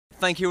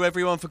Thank you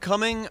everyone for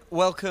coming.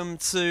 Welcome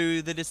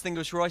to the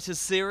Distinguished Writers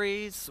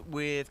Series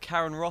with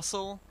Karen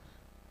Russell.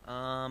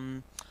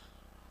 Claire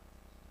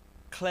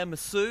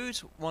Masood,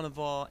 one of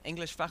our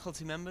English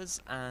faculty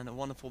members and a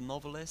wonderful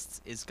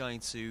novelist, is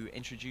going to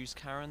introduce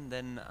Karen.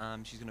 Then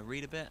she's going to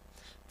read a bit.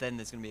 Then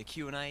there's going to be a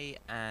Q&A,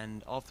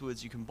 and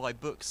afterwards you can buy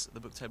books at the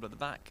book table at the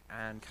back,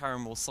 and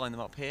Karen will sign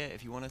them up here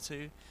if you wanted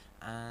to.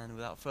 And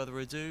without further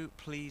ado,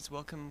 please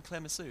welcome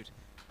Claire Masood.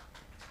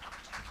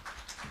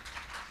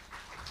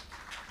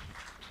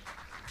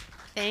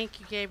 Thank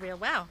you, Gabriel.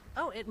 Wow.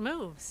 Oh, it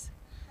moves.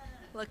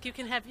 Look, you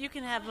can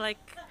have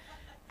like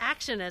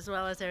action as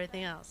well as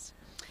everything else.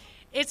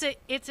 It's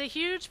a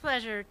huge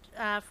pleasure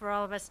for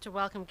all of us to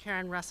welcome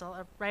Karen Russell,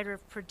 a writer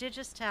of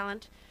prodigious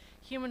talent,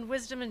 human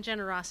wisdom and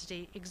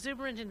generosity,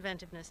 exuberant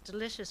inventiveness,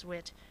 delicious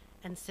wit,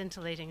 and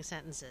scintillating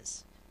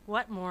sentences.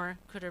 What more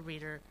could a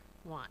reader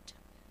want?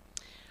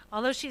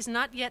 Although she's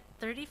not yet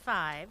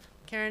 35,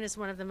 Karen is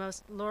one of the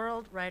most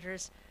laureled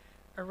writers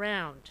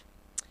around.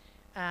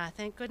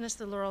 Thank goodness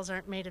the laurels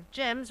aren't made of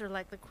gems, or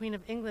like the Queen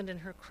of England in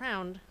her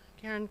crown,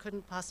 Karen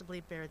couldn't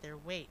possibly bear their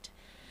weight.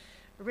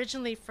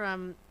 Originally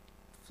from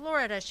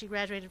Florida, she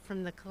graduated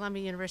from the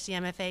Columbia University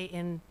MFA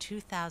in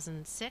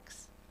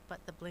 2006,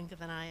 but the blink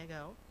of an eye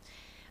ago.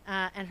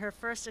 And her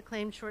first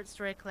acclaimed short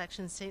story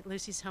collection, St.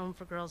 Lucy's Home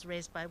for Girls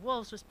Raised by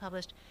Wolves, was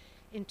published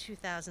in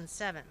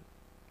 2007.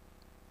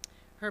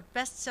 Her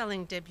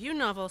best-selling debut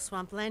novel,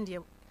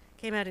 Swamplandia,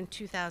 came out in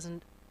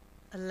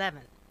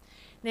 2011.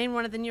 Named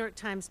one of the New York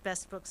Times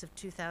best books of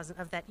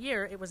that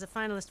year, it was a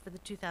finalist for the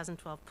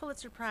 2012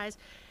 Pulitzer Prize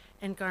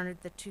and garnered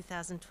the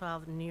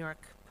 2012 New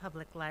York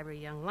Public Library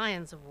Young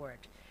Lions Award.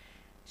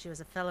 She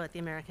was a fellow at the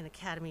American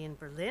Academy in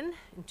Berlin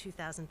in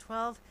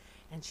 2012,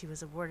 and she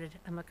was awarded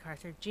a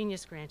MacArthur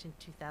Genius Grant in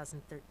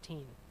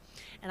 2013.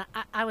 And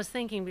I was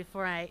thinking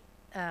before I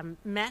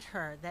met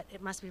her that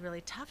it must be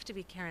really tough to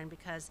be Karen,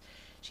 because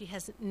she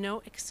has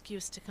no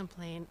excuse to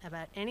complain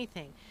about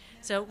anything.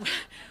 So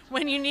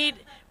when you need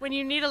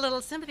a little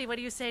sympathy, what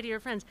do you say to your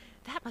friends?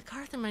 That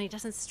MacArthur money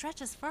doesn't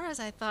stretch as far as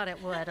I thought it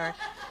would. Or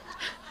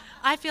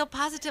I feel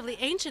positively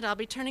ancient. I'll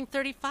be turning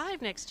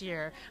 35 next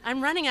year.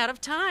 I'm running out of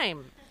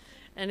time.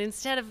 And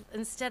instead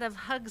of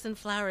hugs and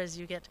flowers,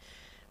 you get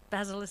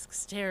basilisk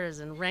stares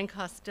and rank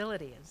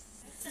hostility.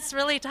 It's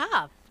really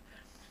tough.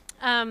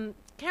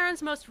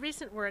 Karen's most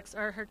recent works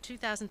are her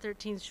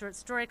 2013 short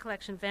story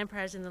collection,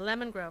 Vampires in the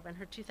Lemon Grove, and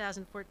her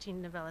 2014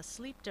 novella,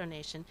 Sleep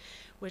Donation,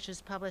 which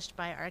is published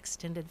by our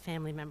extended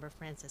family member,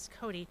 Frances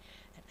Cody,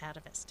 at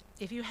Atavist.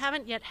 If you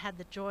haven't yet had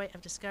the joy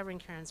of discovering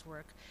Karen's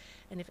work,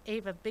 and if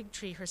Ava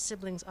Bigtree, her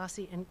siblings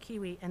Aussie and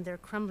Kiwi, and their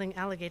crumbling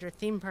alligator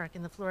theme park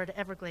in the Florida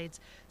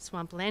Everglades,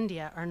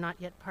 Swamplandia, are not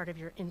yet part of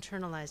your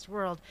internalized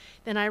world,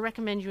 then I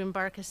recommend you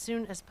embark as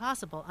soon as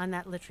possible on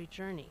that literary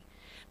journey.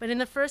 But in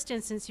the first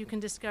instance, you can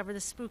discover the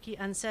spooky,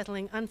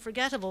 unsettling,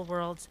 unforgettable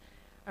worlds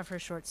of her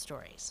short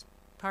stories.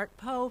 Part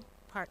Poe,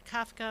 part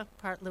Kafka,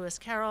 part Lewis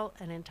Carroll,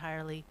 and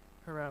entirely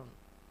her own.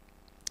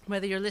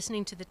 Whether you're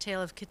listening to the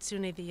tale of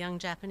Kitsune, the young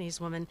Japanese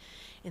woman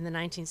in the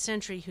 19th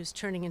century who's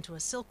turning into a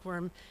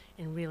silkworm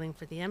in Reeling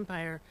for the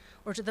Empire,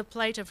 or to the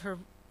plight of her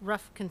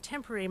rough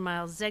contemporary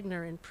Miles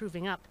Zegner in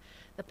Proving Up,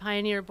 the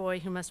pioneer boy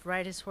who must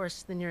ride his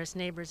horse to the nearest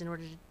neighbors in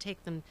order to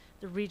take them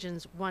the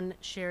region's one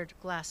shared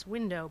glass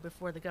window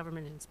before the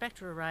government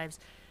inspector arrives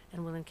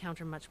and will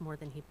encounter much more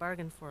than he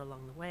bargained for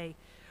along the way.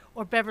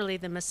 Or Beverly,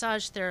 the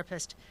massage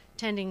therapist,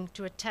 tending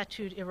to a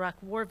tattooed Iraq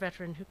war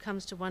veteran who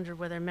comes to wonder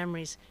whether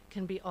memories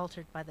can be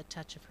altered by the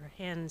touch of her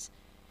hands.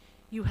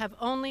 You have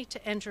only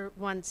to enter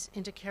once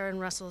into Karen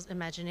Russell's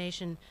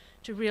imagination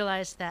to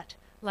realize that,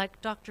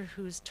 like Doctor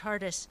Who's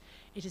TARDIS,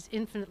 it is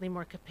infinitely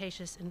more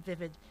capacious and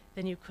vivid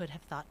than you could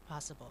have thought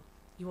possible.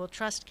 You will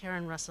trust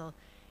Karen Russell,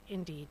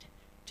 indeed,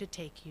 to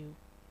take you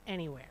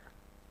anywhere.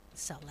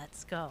 So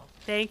let's go.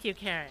 Thank you,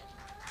 Karen.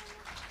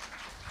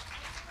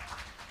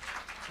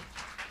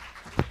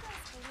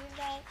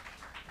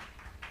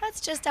 That's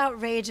just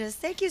outrageous.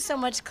 Thank you so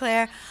much,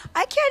 Claire.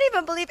 I can't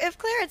even believe, if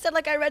Claire had said,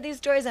 like, I read these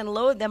stories and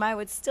loathed them, I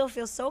would still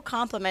feel so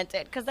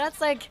complimented, because that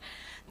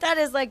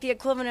is like the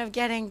equivalent of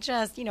getting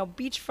just,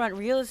 beachfront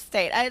real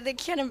estate.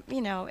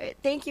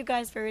 Thank you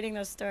guys for reading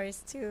those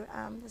stories too.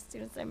 The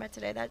students I met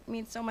today, that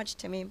means so much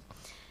to me.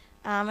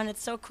 And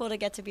it's so cool to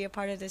get to be a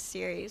part of this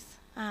series.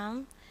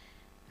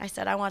 I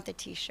said, I want the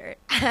t-shirt.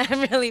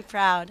 I'm really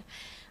proud.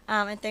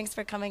 And thanks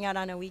for coming out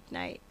on a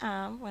weeknight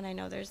when I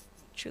know there's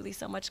truly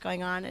so much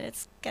going on, and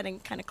it's getting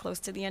kind of close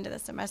to the end of the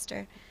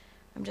semester.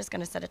 I'm just going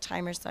to set a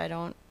timer so I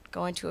don't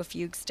go into a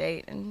fugue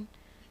state, and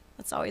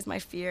that's always my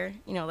fear.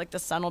 Like the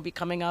sun will be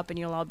coming up and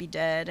you'll all be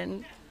dead,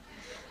 and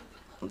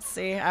let's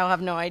see, I'll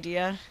have no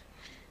idea.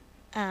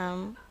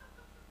 Because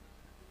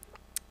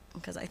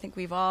I think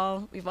we've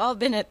all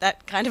been at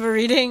that kind of a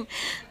reading,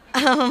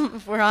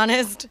 if we're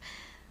honest.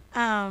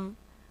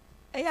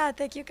 Yeah,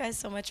 thank you guys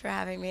so much for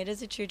having me. It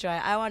is a true joy.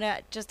 I want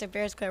to just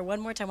embarrass Claire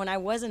one more time. When I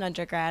was an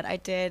undergrad,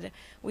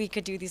 we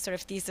could do these sort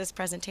of thesis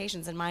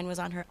presentations, and mine was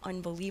on her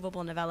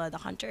unbelievable novella, The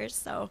Hunters.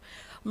 So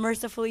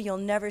mercifully, you'll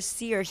never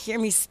see or hear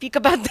me speak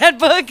about that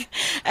book,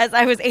 as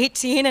I was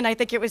 18, and I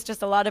think it was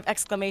just a lot of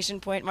exclamation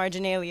point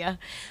marginalia.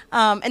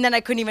 And then I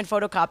couldn't even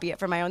photocopy it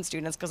for my own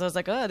students because I was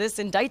like, oh, this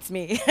indicts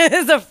me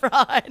as a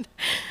fraud.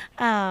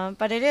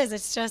 But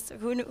it's just,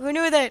 who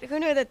knew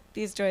that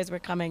these joys were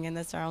coming in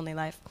this our only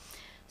life?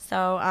 So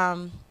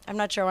I'm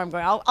not sure where I'm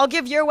going. I'll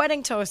give your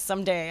wedding toast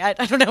someday. I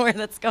don't know where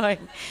that's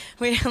going.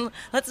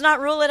 Let's not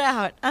rule it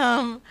out.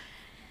 I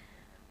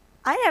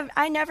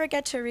never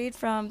get to read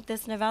from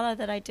this novella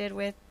that I did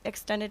with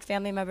extended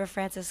family member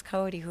Frances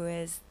Cody, who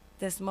is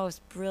this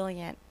most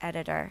brilliant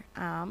editor,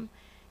 and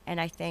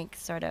I think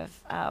sort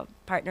of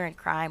partner in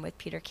crime with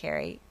Peter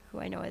Carey, who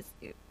I know is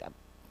a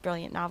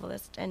brilliant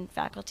novelist and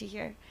faculty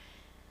here.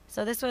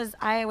 So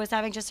I was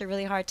having just a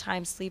really hard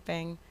time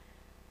sleeping.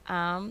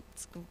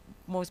 It's the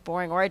most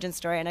boring origin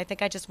story, and I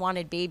think I just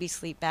wanted baby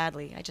sleep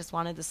badly. I just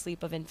wanted the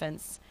sleep of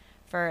infants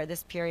for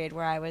this period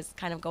where I was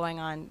kind of going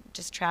on,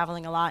 just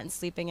traveling a lot and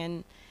sleeping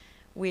in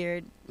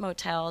weird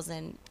motels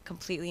and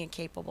completely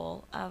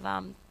incapable of,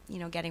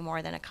 getting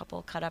more than a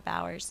couple cut-up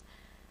hours.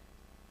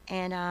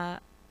 And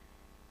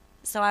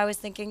so I was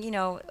thinking,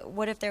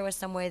 what if there was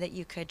some way that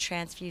you could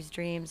transfuse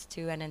dreams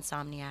to an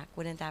insomniac?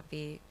 Wouldn't that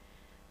be,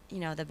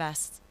 the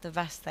best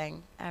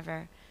thing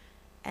ever?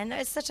 And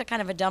it's such a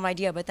kind of a dumb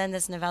idea, but then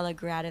this novella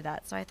grew out of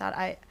that. So I thought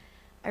I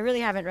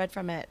really haven't read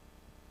from it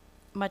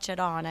much at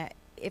all, and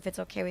if it's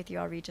okay with you,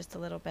 I'll read just a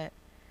little bit.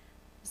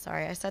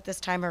 Sorry, I set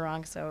this timer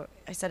wrong, so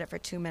I set it for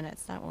 2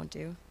 minutes. That won't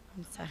do.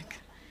 One sec.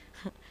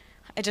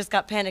 I just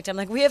got panicked. I'm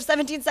like, we have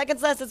 17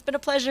 seconds left. It's been a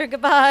pleasure.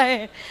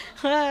 Goodbye.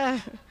 Okay.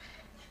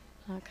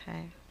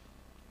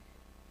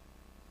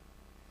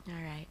 All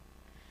right.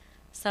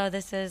 So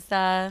this is,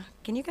 can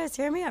you guys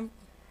hear me? I'm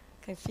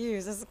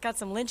confused. This has got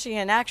some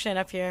Lynchian action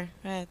up here,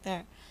 right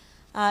there.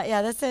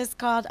 This is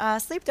called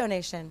Sleep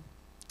Donation.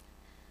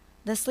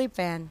 The Sleep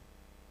Van.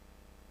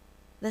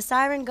 The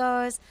siren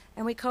goes,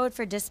 and we code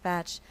for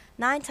dispatch.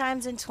 9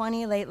 times in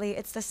 20 lately,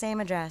 it's the same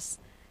address,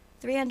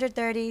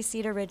 330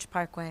 Cedar Ridge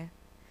Parkway.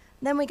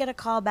 Then we get a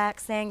call back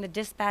saying the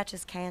dispatch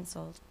is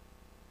canceled.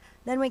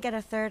 Then we get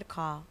a third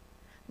call.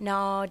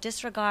 No,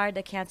 disregard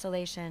the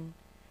cancellation.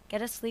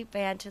 Get a sleep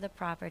van to the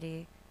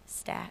property.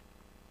 Stat.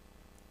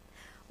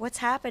 What's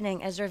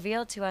happening is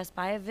revealed to us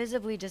by a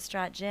visibly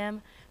distraught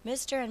Jim.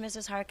 Mr. and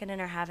Mrs.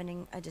 Harkonnen are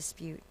having a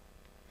dispute.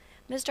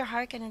 Mr.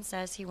 Harkonnen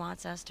says he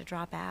wants us to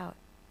drop out.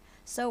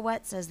 So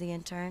what, says the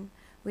intern.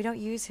 We don't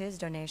use his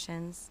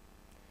donations.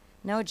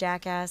 No,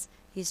 jackass.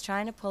 He's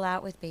trying to pull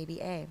out with baby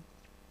A.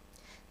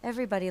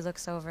 Everybody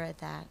looks over at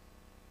that.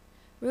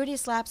 Rudy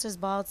slaps his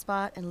bald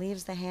spot and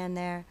leaves the hand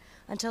there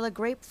until a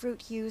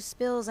grapefruit hue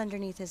spills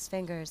underneath his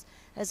fingers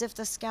as if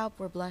the scalp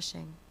were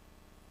blushing.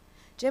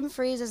 Jim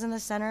freezes in the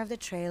center of the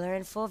trailer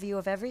in full view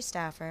of every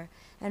staffer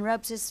and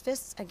rubs his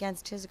fists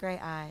against his gray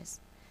eyes.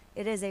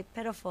 It is a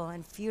pitiful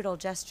and futile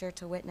gesture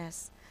to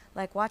witness,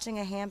 like watching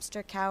a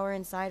hamster cower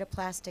inside a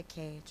plastic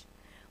cage.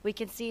 We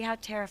can see how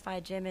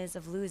terrified Jim is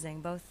of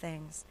losing both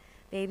things,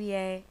 Baby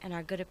A and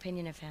our good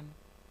opinion of him.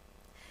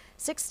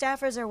 6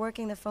 staffers are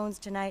working the phones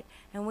tonight,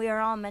 and we are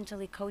all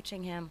mentally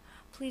coaching him.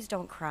 Please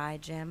don't cry,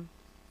 Jim.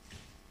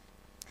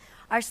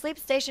 Our sleep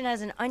station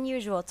has an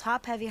unusual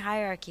top-heavy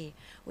hierarchy.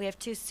 We have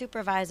 2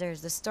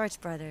 supervisors, the Storch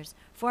brothers,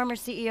 former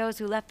CEOs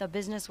who left the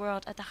business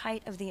world at the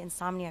height of the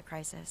insomnia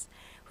crisis,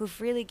 who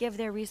freely give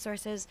their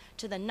resources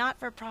to the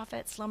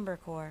not-for-profit slumber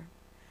corps.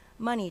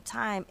 Money,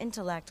 time,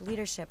 intellect,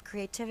 leadership,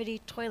 creativity,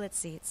 toilet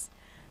seats.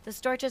 The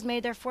Storches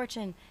made their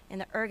fortune in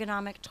the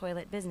ergonomic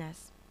toilet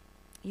business.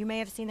 You may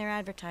have seen their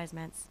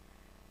advertisements.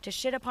 To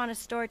shit upon a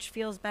Storch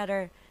feels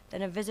better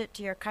than a visit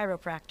to your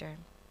chiropractor.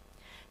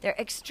 Their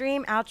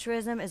extreme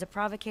altruism is a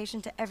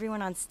provocation to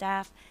everyone on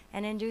staff,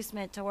 an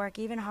inducement to work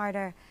even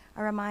harder,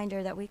 a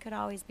reminder that we could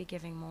always be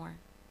giving more.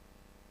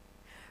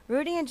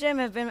 Rudy and Jim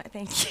have been,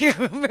 thank you,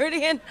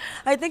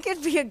 I think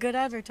it'd be a good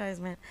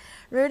advertisement.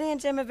 Rudy and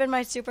Jim have been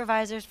my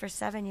supervisors for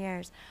 7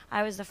 years.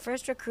 I was the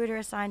first recruiter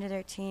assigned to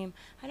their team.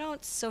 I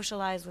don't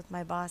socialize with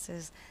my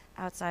bosses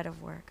outside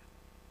of work.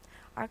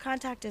 Our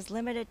contact is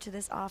limited to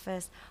this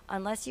office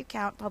unless you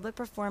count public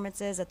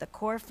performances at the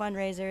core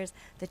fundraisers,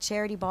 the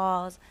charity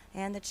balls,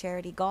 and the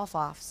charity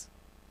golf-offs.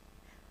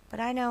 But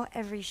I know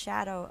every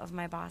shadow of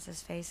my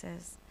boss's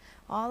faces,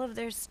 all of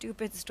their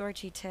stupid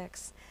storchy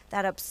tics,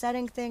 that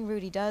upsetting thing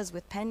Rudy does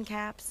with pen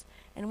caps,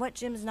 and what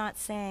Jim's not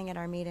saying at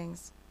our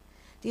meetings.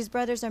 These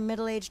brothers are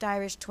middle-aged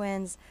Irish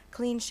twins,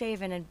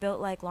 clean-shaven and built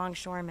like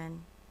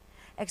longshoremen.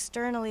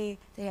 Externally,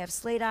 they have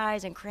slate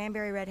eyes and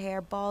cranberry red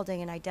hair,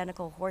 balding in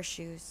identical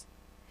horseshoes.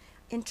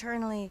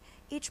 Internally,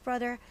 each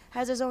brother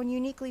has his own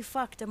uniquely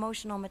fucked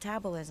emotional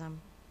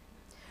metabolism.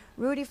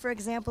 Rudy, for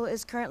example,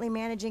 is currently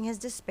managing his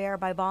despair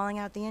by bawling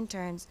out the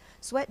interns,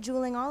 sweat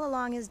jewelling all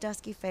along his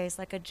dusky face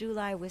like a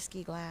July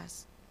whiskey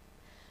glass.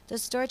 The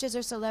Storches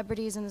are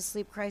celebrities in the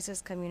sleep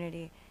crisis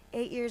community,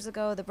 8 years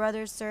ago, the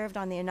brothers served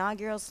on the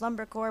inaugural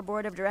Slumber Corps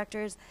Board of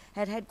Directors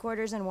at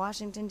headquarters in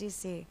Washington,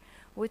 D.C.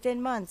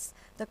 Within months,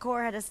 the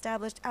Corps had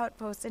established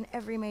outposts in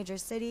every major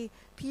city,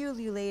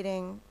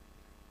 pullulating,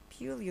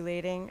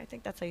 I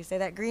think that's how you say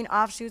that, green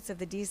offshoots of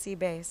the D.C.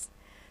 base.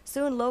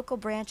 Soon, local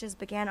branches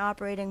began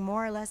operating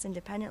more or less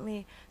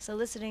independently,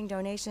 soliciting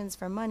donations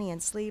for money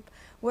and sleep,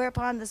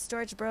 whereupon the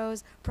Storch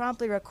Bros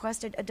promptly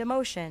requested a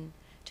demotion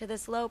to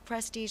this low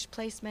prestige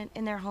placement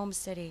in their home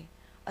city,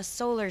 a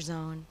solar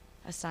zone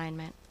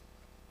assignment.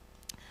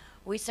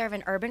 We serve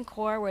an urban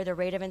core where the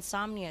rate of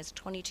insomnia is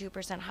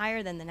 22%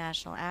 higher than the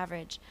national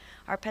average.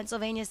 Our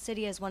Pennsylvania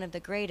city is one of the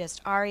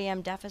greatest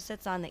REM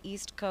deficits on the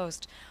East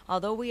Coast.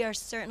 Although we are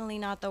certainly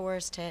not the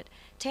worst hit,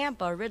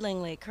 Tampa,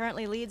 riddlingly,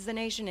 currently leads the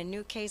nation in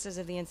new cases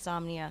of the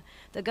insomnia.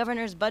 The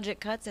governor's budget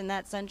cuts in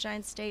that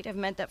sunshine state have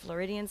meant that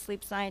Floridian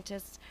sleep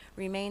scientists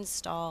remain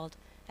stalled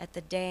at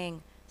the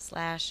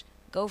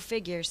dang/go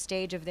figure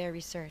stage of their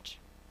research.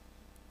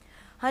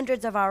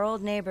 Hundreds of our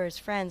old neighbors,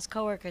 friends,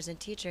 coworkers, and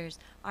teachers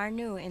are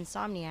new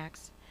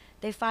insomniacs.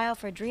 They file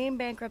for dream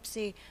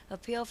bankruptcy,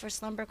 appeal for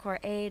slumber core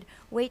aid,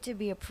 wait to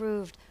be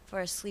approved for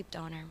a sleep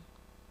donor.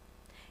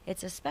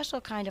 It's a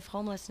special kind of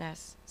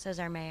homelessness, says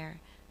our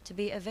mayor, to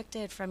be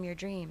evicted from your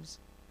dreams.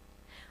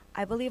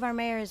 I believe our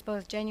mayor is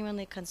both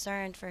genuinely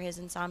concerned for his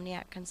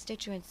insomniac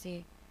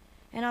constituency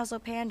and also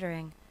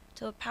pandering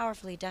to a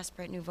powerfully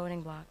desperate new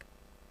voting bloc.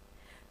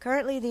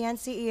 Currently, the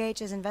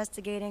NCEH is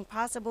investigating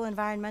possible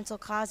environmental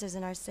causes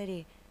in our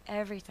city,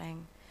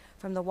 everything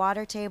from the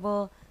water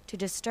table to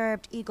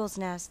disturbed eagles'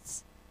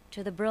 nests,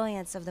 to the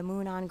brilliance of the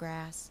moon on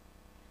grass,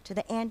 to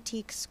the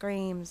antique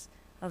screams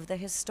of the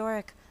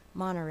historic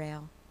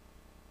monorail.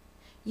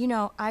 You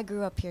know, I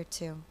grew up here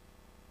too.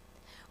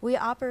 We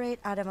operate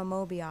out of a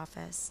Moby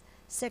office,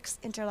 6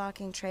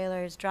 interlocking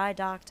trailers dry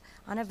docked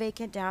on a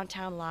vacant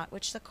downtown lot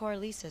which the Corps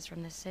leases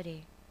from the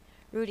city.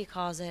 Rudy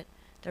calls it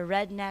the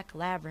Redneck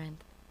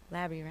Labyrinth.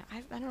 I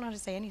don't know how to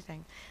say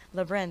anything.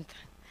 Labyrinth.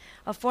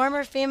 A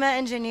former FEMA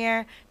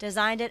engineer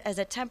designed it as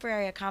a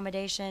temporary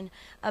accommodation,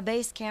 a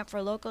base camp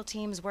for local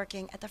teams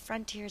working at the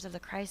frontiers of the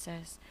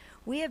crisis.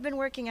 We have been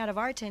working out of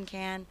our tin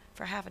can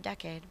for half a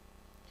decade.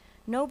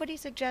 Nobody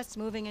suggests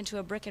moving into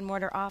a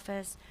brick-and-mortar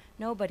office.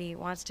 Nobody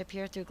wants to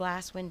peer through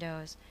glass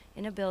windows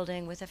in a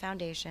building with a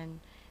foundation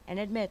and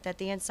admit that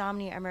the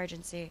insomnia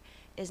emergency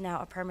is now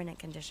a permanent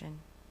condition.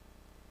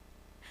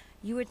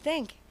 You would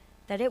think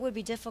that it would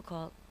be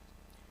difficult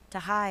to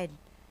hide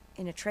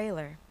in a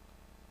trailer.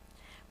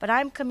 But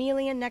I'm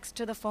chameleon next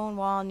to the phone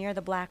wall near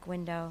the black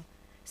window.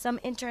 Some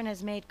intern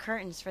has made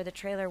curtains for the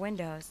trailer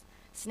windows,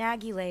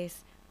 snaggy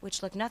lace,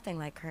 which look nothing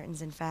like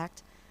curtains, in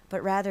fact,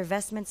 but rather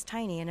vestments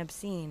tiny and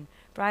obscene,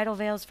 bridal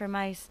veils for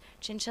mice,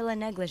 chinchilla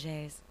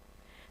negligees.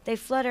 They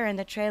flutter in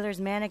the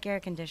trailer's manic air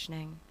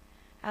conditioning.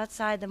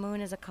 Outside, the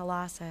moon is a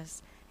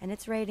colossus, and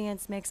its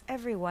radiance makes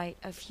every white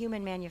of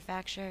human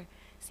manufacture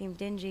seem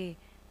dingy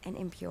and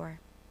impure.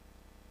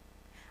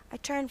 I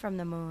turn from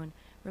the moon,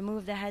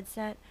 remove the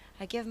headset.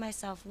 I give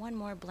myself one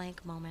more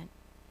blank moment.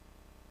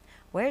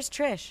 Where's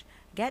Trish?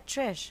 Get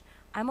Trish.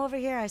 I'm over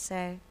here, I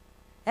say.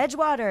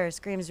 Edgewater,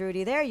 screams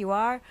Rudy. There you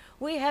are.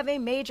 We have a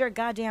major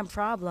goddamn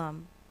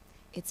problem.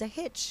 It's a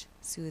hitch,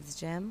 soothes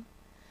Jim.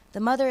 The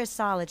mother is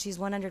solid. She's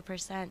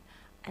 100%.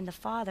 And the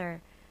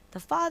father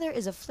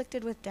is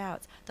afflicted with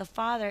doubts. The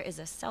father is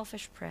a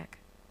selfish prick.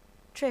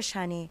 Trish,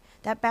 honey,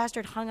 that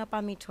bastard hung up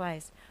on me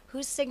twice.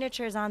 Whose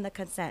signature is on the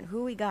consent?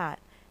 Who we got?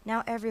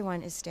 Now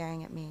everyone is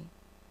staring at me.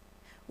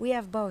 We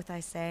have both, I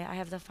say. I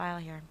have the file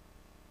here.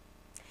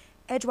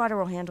 Edgewater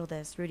will handle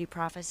this, Rudy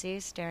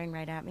prophesies, staring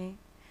right at me.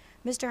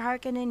 Mr.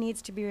 Harkonnen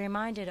needs to be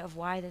reminded of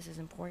why this is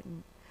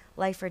important.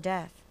 Life or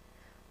death.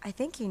 I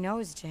think he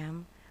knows,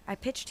 Jim. I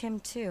pitched him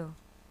too.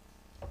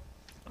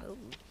 Oh,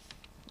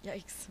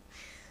 yikes.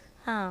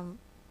 And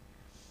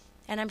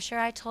I'm sure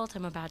I told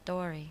him about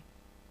Dory.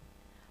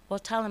 We'll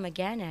tell him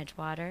again,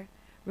 Edgewater.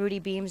 Rudy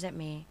beams at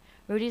me.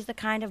 Rudy's the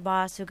kind of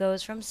boss who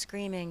goes from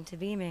screaming to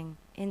beaming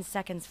in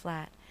seconds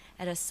flat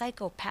at a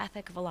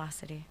psychopathic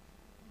velocity.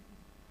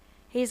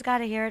 He's got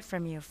to hear it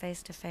from you,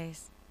 face to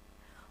face.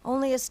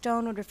 Only a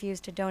stone would refuse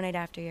to donate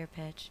after your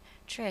pitch.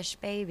 Trish,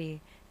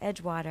 baby,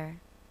 Edgewater.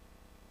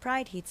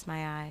 Pride heats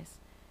my eyes.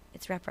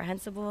 It's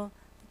reprehensible,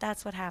 but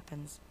that's what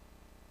happens.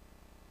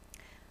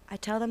 I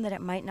tell them that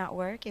it might not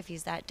work if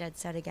he's that dead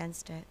set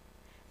against it.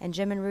 And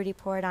Jim and Rudy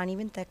pour it on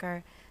even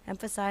thicker,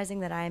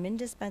 emphasizing that I am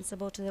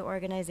indispensable to the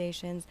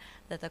organizations,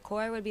 that the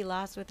Corps would be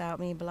lost without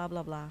me, blah,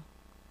 blah, blah.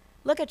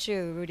 Look at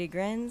you, Rudy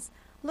grins.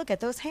 Look at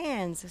those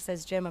hands,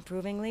 says Jim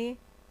approvingly.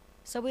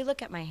 So we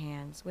look at my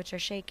hands, which are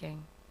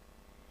shaking.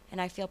 And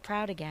I feel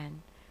proud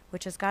again,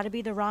 which has got to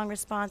be the wrong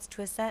response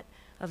to a set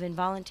of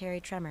involuntary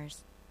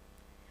tremors.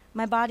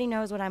 My body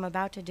knows what I'm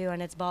about to do,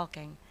 and it's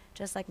balking,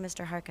 just like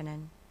Mr.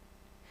 Harkonnen.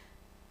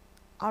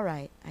 All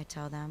right, I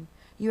tell them.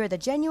 You are the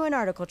genuine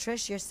article,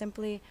 Trish. You're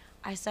simply...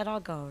 I said I'll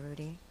go,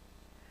 Rudy.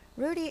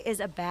 Rudy is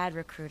a bad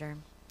recruiter.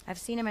 I've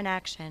seen him in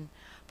action.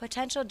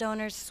 Potential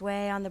donors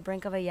sway on the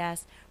brink of a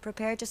yes,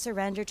 prepared to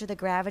surrender to the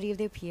gravity of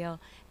the appeal,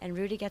 and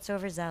Rudy gets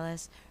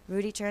overzealous.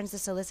 Rudy turns the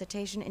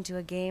solicitation into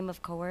a game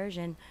of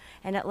coercion,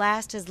 and at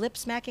last his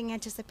lip-smacking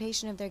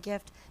anticipation of their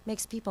gift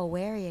makes people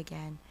wary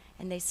again,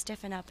 and they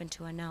stiffen up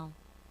into a no.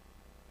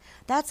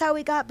 That's how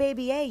we got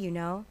Baby A, you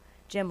know,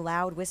 Jim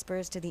loud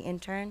whispers to the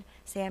intern,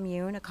 Sam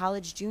Yoon, a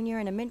college junior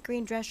in a mint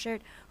green dress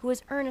shirt, who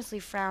is earnestly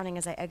frowning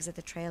as I exit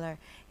the trailer.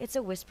 It's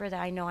a whisper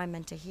that I know I'm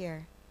meant to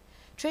hear.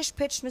 Trish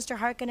pitched Mr.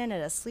 Harkonnen at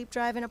a sleep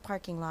drive in a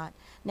parking lot,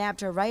 nabbed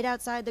her right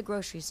outside the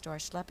grocery store,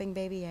 schlepping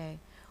Baby A.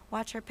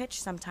 Watch her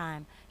pitch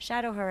sometime,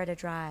 shadow her at a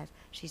drive.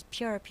 She's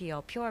pure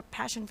appeal, pure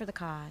passion for the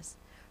cause.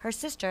 Her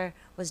sister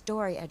was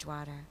Dory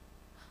Edgewater.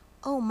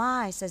 Oh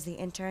my, says the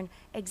intern,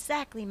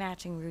 exactly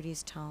matching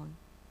Rudy's tone.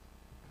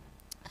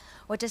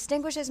 What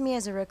distinguishes me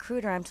as a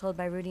recruiter, I'm told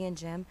by Rudy and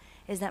Jim,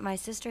 is that my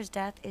sister's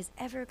death is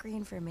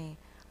evergreen for me,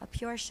 a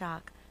pure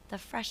shock, the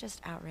freshest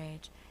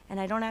outrage, and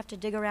I don't have to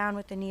dig around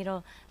with the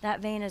needle. That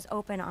vein is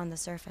open on the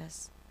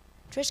surface.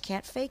 Trish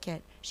can't fake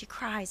it. She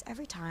cries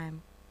every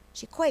time.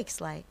 She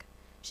quakes like.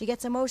 She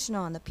gets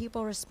emotional and the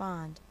people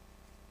respond.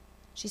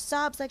 She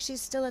sobs like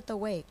she's still at the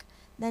wake.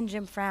 Then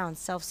Jim frowns,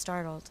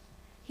 self-startled.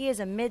 He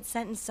is a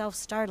mid-sentence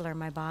self-startler,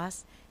 my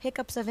boss.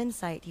 Hiccups of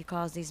insight, he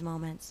calls these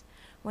moments.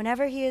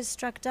 Whenever he is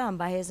struck dumb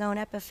by his own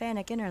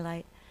epiphanic inner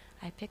light,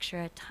 I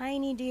picture a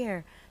tiny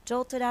deer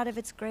jolted out of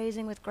its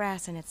grazing with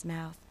grass in its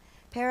mouth,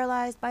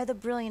 paralyzed by the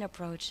brilliant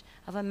approach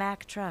of a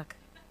Mack truck.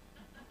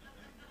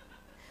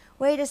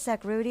 Wait a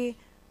sec, Rudy.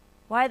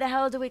 Why the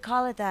hell do we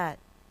call it that?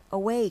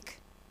 Awake.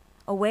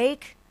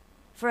 Awake?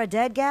 For a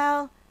dead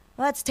gal?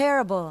 Well, that's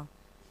terrible.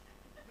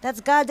 That's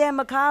goddamn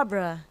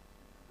macabre.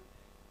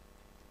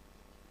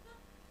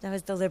 That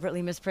was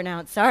deliberately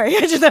mispronounced. Sorry.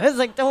 I was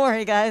like, don't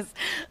worry, guys.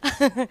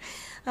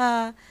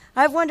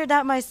 I've wondered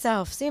that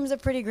myself. Seems a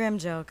pretty grim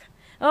joke.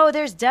 Oh,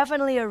 there's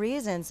definitely a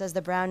reason, says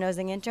the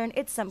brown-nosing intern.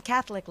 It's some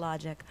Catholic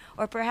logic.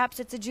 Or perhaps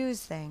it's a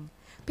Jews thing.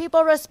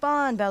 People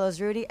respond,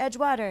 bellows Rudy.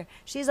 Edgewater,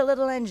 she's a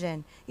little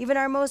engine. Even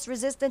our most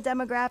resistant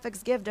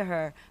demographics give to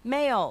her.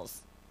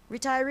 Males,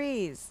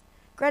 retirees,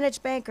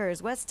 Greenwich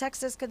bankers, West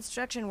Texas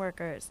construction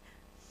workers.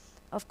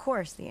 Of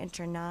course, the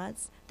intern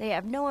nods. They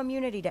have no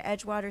immunity to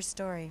Edgewater's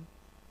story.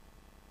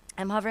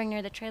 I'm hovering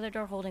near the trailer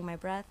door, holding my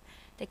breath.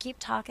 They keep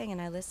talking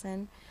and I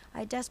listen.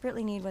 I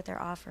desperately need what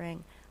they're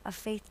offering, a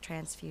faith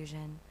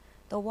transfusion,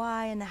 the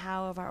why and the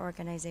how of our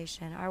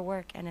organization, our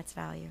work and its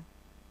value.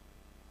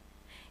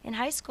 In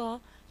high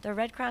school, the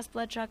Red Cross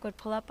blood truck would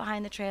pull up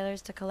behind the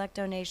trailers to collect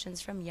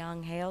donations from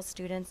young Hale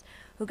students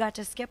who got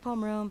to skip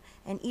homeroom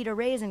and eat a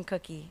raisin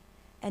cookie,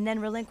 and then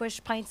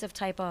relinquish pints of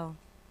Type O.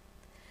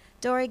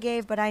 Dory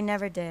gave, but I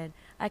never did.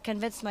 I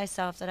convinced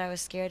myself that I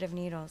was scared of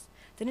needles.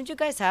 Didn't you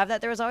guys have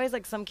that? There was always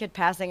like some kid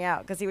passing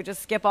out because he would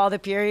just skip all the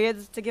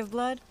periods to give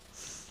blood.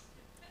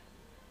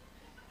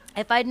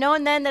 If I'd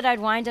known then that I'd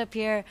wind up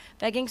here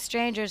begging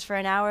strangers for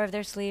an hour of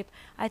their sleep,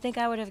 I think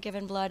I would have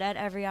given blood at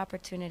every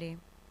opportunity.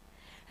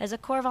 As a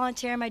Corps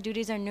volunteer, my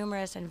duties are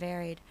numerous and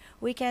varied.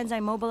 Weekends, I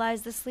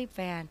mobilize the Sleep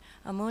Van,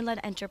 a moonlit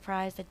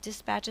enterprise that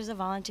dispatches a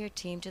volunteer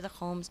team to the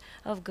homes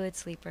of good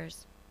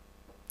sleepers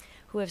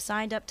who have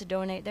signed up to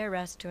donate their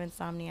rest to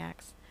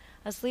insomniacs.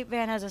 A sleep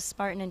van has a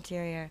Spartan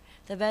interior,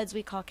 the beds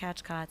we call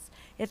catch cots.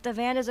 If the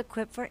van is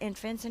equipped for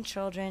infants and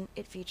children,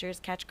 it features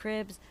catch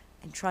cribs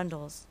and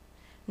trundles.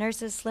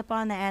 Nurses slip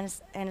on the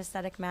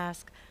anesthetic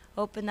mask,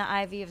 open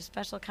the IV of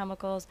special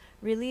chemicals,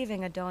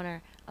 relieving a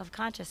donor of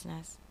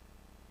consciousness.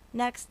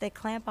 Next, they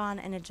clamp on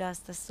and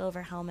adjust the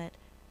silver helmet,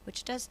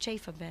 which does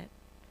chafe a bit.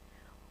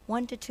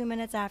 1 to 2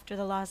 minutes after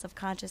the loss of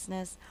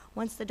consciousness,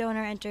 once the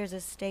donor enters a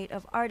state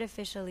of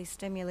artificially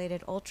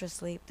stimulated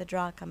ultrasleep, the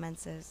draw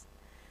commences.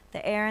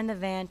 The air in the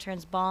van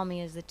turns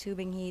balmy as the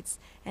tubing heats,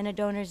 and a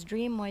donor's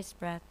dream-moist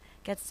breath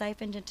gets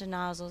siphoned into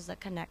nozzles that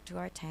connect to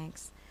our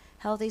tanks.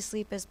 Healthy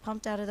sleep is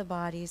pumped out of the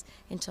bodies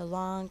into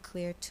long,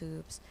 clear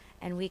tubes,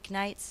 and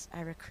weeknights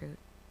I recruit.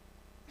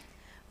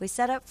 We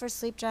set up for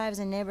sleep drives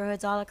in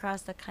neighborhoods all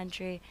across the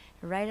country,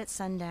 right at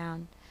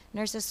sundown.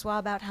 Nurses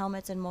swab out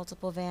helmets in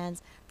multiple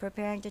vans,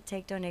 preparing to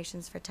take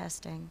donations for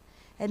testing.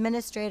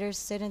 Administrators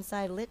sit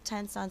inside lit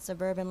tents on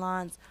suburban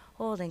lawns,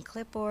 holding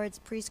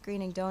clipboards,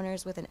 pre-screening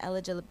donors with an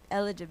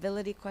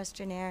eligibility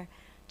questionnaire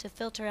to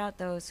filter out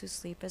those whose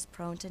sleep is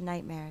prone to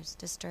nightmares,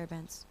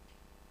 disturbance.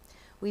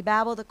 We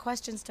babble the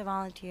questions to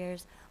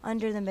volunteers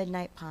under the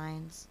midnight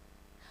pines.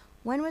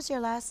 When was your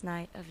last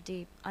night of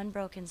deep,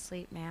 unbroken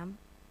sleep, ma'am?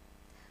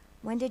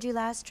 When did you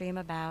last dream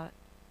about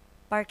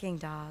barking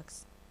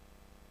dogs,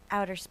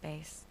 outer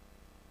space,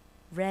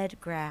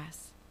 red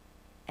grass,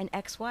 an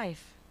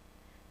ex-wife?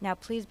 Now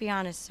please be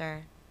honest,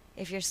 sir.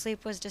 If your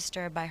sleep was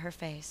disturbed by her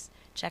face,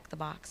 check the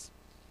box.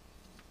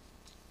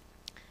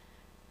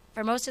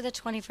 For most of the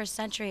 21st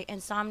century,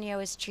 insomnia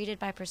was treated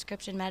by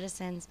prescription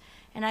medicines,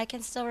 and I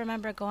can still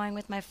remember going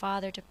with my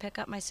father to pick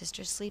up my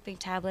sister's sleeping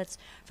tablets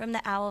from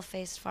the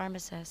owl-faced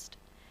pharmacist.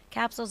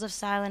 Capsules of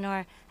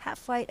Silenor,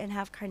 half white and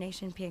half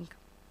carnation pink.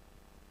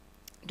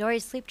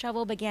 Dory's sleep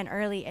trouble began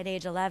early at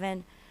age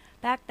 11.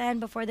 Back then,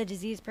 before the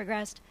disease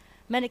progressed,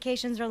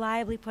 Medications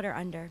reliably put her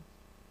under.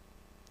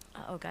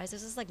 Uh-oh, guys,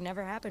 this has like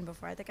never happened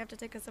before. I think I have to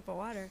take a sip of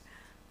water.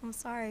 I'm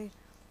sorry.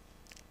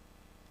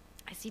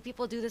 I see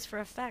people do this for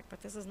effect,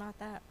 but this is not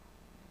that.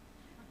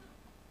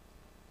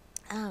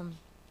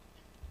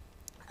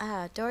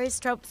 Dory's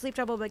sleep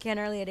trouble began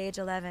early at age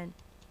 11.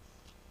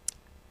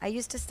 I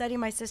used to study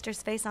my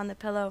sister's face on the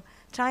pillow,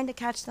 trying to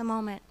catch the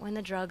moment when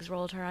the drugs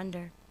rolled her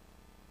under.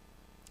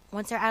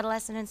 Once her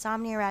adolescent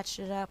insomnia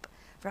ratcheted up,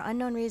 for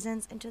unknown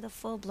reasons, into the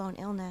full-blown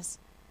illness,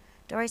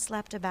 Dory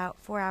slept about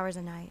 4 hours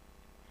a night.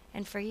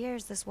 And for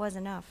years, this was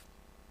enough.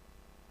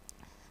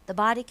 The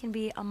body can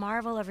be a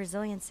marvel of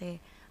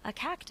resiliency, a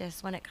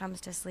cactus when it comes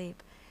to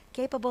sleep,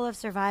 capable of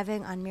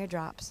surviving on mere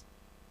drops.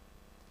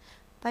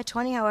 By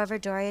 20, however,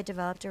 Dory had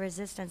developed a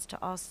resistance to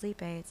all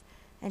sleep aids,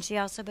 and she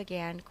also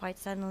began, quite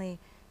suddenly,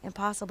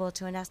 impossible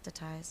to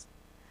anesthetize.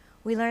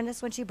 We learned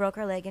this when she broke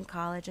her leg in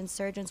college, and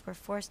surgeons were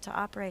forced to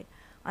operate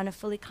on a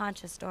fully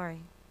conscious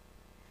Dory.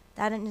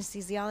 That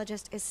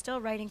anesthesiologist is still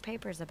writing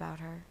papers about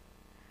her.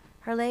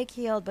 Her leg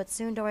healed, but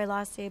soon Dory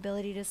lost the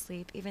ability to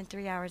sleep, even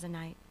 3 hours a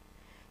night.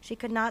 She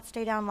could not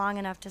stay down long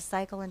enough to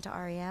cycle into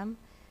REM.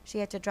 She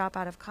had to drop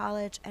out of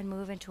college and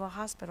move into a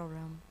hospital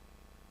room.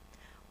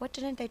 What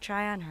didn't they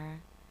try on her?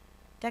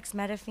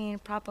 Dexmedephine,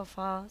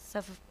 propofol,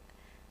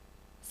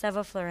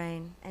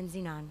 sevoflurane, and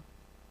xenon.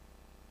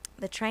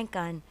 The tranq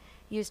gun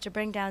used to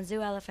bring down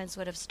zoo elephants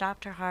would have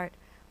stopped her heart,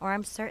 or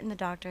I'm certain the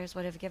doctors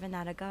would have given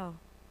that a go.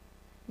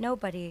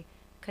 Nobody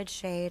could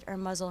shade or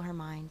muzzle her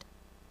mind.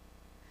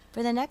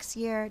 For the next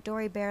year,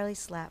 Dory barely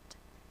slept,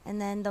 and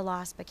then the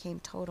loss became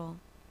total.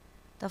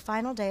 The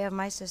final day of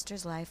my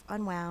sister's life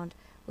unwound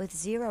with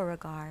zero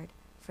regard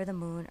for the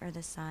moon or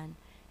the sun,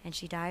 and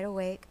she died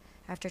awake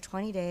after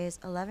 20 days,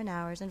 11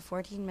 hours, and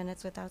 14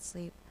 minutes without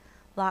sleep,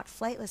 locked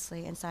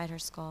flightlessly inside her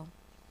skull.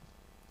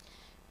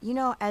 You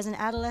know, as an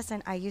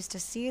adolescent, I used to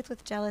seethe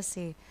with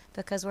jealousy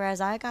because whereas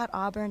I got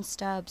auburn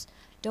stubs,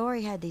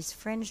 Dory had these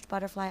fringed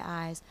butterfly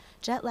eyes,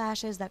 jet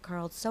lashes that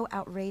curled so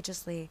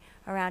outrageously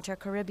around her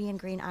Caribbean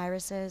green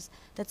irises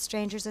that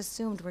strangers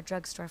assumed were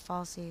drugstore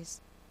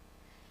falsies.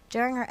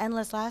 During her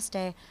endless last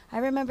day, I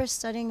remember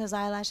studying those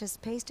eyelashes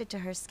pasted to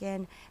her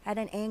skin at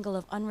an angle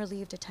of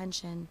unrelieved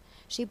attention.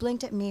 She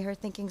blinked at me, her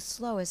thinking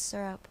slow as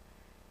syrup,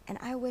 and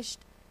I wished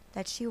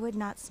that she would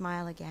not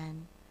smile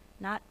again.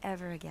 Not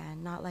ever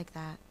again, not like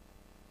that.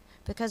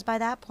 Because by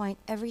that point,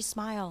 every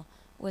smile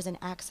was an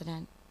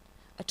accident,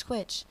 a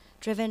twitch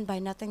driven by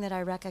nothing that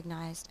I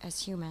recognized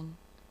as human.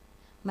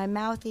 My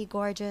mouthy,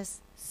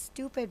 gorgeous,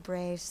 stupid,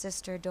 brave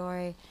sister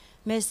Dory,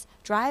 Miss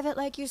Drive It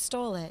Like You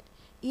Stole It,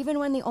 even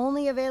when the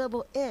only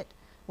available it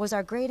was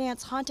our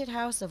great-aunt's haunted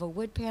house of a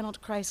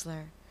wood-paneled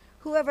Chrysler.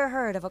 Who ever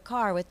heard of a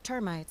car with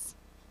termites?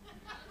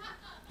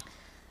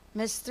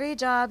 Miss 3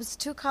 jobs,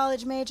 2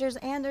 college majors,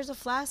 and there's a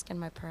flask in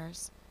my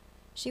purse.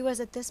 She was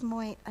at this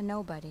point a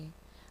nobody,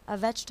 a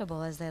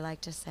vegetable, as they like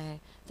to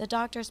say, the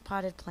doctor's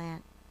potted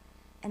plant.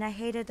 And I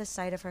hated the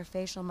sight of her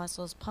facial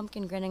muscles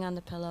pumpkin grinning on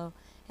the pillow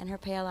and her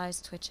pale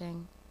eyes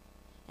twitching.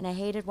 And I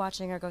hated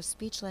watching her go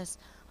speechless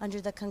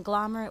under the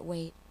conglomerate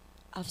weight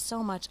of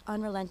so much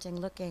unrelenting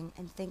looking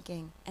and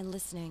thinking and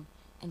listening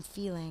and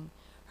feeling,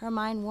 her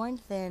mind worn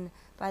thin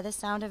by the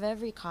sound of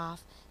every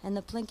cough and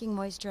the plinking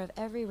moisture of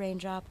every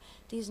raindrop,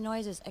 these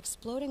noises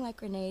exploding like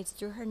grenades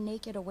through her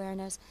naked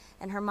awareness,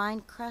 and her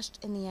mind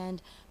crushed in the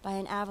end by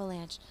an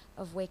avalanche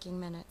of waking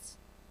minutes.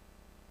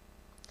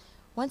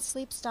 Once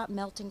sleep stopped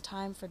melting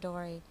time for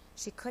Dory,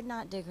 she could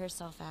not dig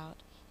herself out,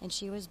 and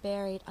she was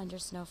buried under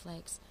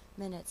snowflakes,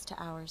 minutes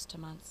to hours to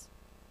months.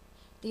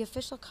 The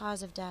official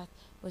cause of death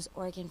was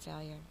organ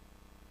failure,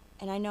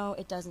 and I know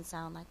it doesn't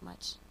sound like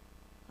much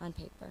on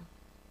paper.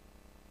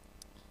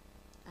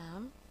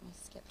 Let me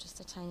skip just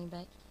a tiny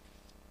bit.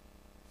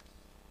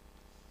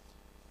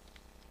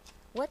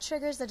 What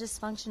triggers the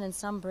dysfunction in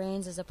some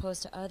brains as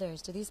opposed to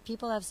others? Do these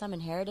people have some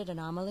inherited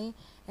anomaly,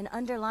 an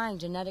underlying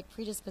genetic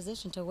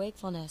predisposition to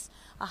wakefulness,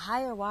 a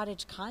higher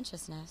wattage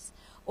consciousness,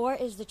 or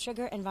is the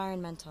trigger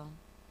environmental?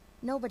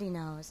 Nobody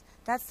knows.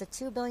 That's the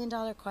 $2 billion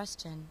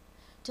question.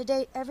 To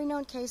date, every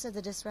known case of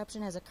the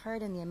disruption has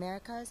occurred in the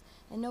Americas,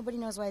 and nobody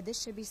knows why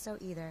this should be so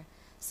either.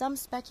 Some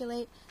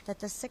speculate that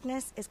the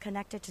sickness is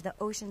connected to the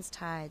ocean's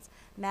tides,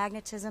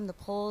 magnetism, the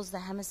poles, the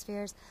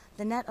hemispheres,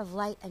 the net of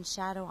light and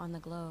shadow on the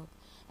globe.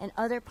 And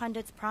other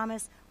pundits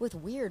promise, with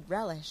weird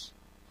relish,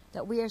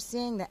 that we are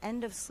seeing the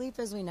end of sleep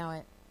as we know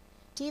it.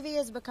 TV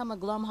has become a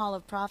glum hall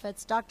of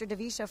prophets. Dr.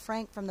 Devisha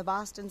Frank from the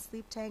Boston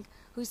Sleep Tank,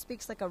 who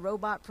speaks like a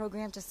robot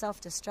programmed to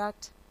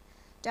self-destruct.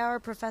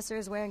 Dour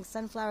professors wearing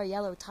sunflower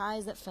yellow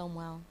ties that film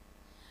well.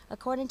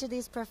 According to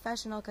these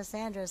professional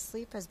Cassandras,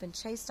 sleep has been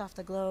chased off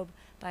the globe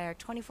by our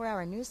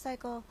 24-hour news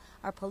cycle,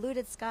 our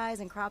polluted skies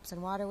and crops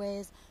and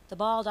waterways, the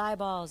bald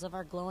eyeballs of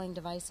our glowing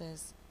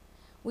devices.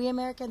 We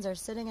Americans are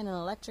sitting in an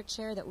electric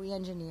chair that we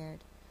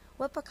engineered.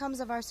 What becomes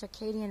of our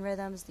circadian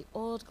rhythms, the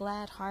old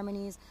glad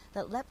harmonies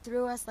that leapt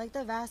through us like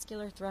the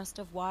vascular thrust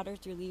of water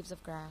through leaves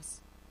of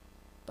grass?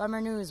 Bummer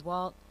news,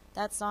 Walt.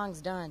 That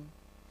song's done.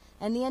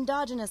 and the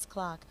endogenous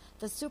clock,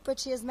 the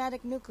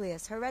suprachiasmatic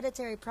nucleus,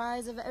 hereditary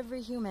prize of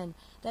every human,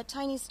 that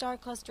tiny star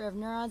cluster of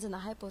neurons in the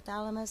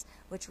hypothalamus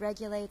which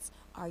regulates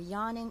our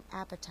yawning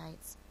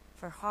appetites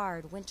for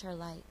hard winter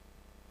light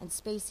and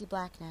spacey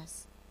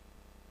blackness.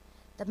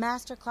 The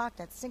master clock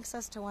that syncs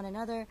us to one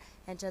another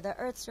and to the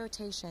Earth's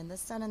rotation, the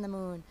sun and the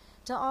moon,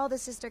 to all the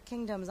sister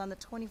kingdoms on the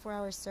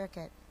 24-hour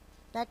circuit.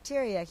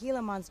 Bacteria,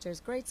 Gila monsters,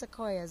 great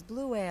sequoias,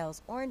 blue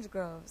whales, orange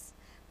groves,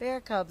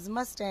 bear cubs,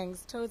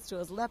 mustangs,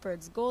 toadstools,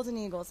 leopards, golden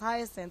eagles,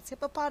 hyacinths,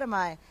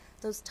 hippopotami,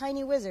 those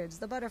tiny wizards,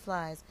 the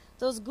butterflies,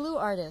 those glue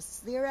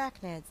artists, the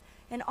arachnids,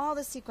 and all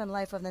the sequin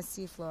life on the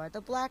seafloor,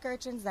 the black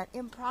urchins that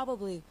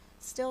improbably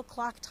still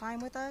clock time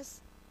with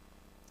us.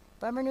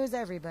 Bummer news,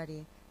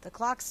 everybody. The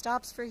clock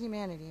stops for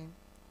humanity.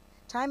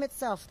 Time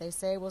itself, they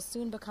say, will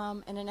soon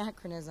become an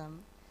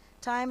anachronism.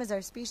 Time as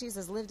our species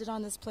has lived it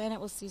on this planet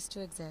will cease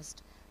to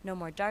exist. No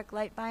more dark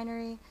light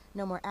binary,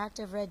 no more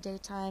active red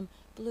daytime,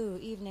 blue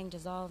evening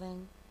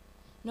dissolving.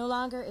 No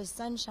longer is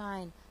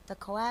sunshine the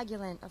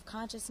coagulant of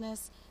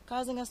consciousness,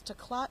 causing us to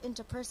clot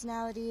into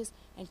personalities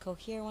and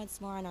cohere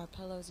once more on our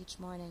pillows each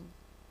morning.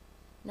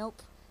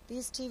 Nope,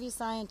 these TV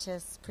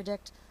scientists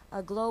predict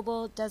a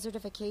global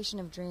desertification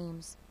of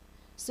dreams.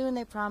 Soon,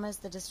 they promise,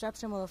 the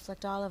disruption will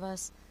afflict all of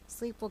us,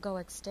 sleep will go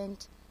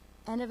extinct,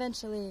 and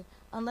eventually,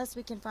 unless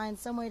we can find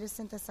some way to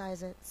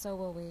synthesize it, so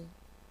will we.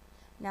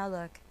 Now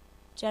look,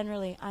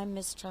 generally I'm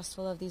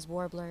mistrustful of these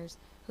warblers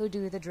who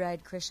do the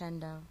dread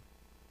crescendo.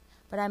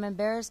 But I'm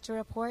embarrassed to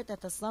report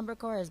that the Slumber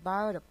Corps has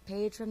borrowed a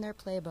page from their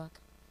playbook,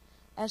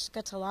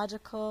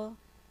 eschatological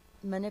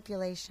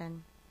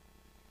manipulation.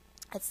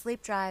 At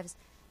sleep drives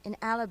in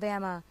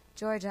Alabama,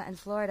 Georgia, and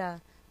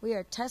Florida, we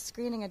are test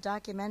screening a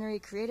documentary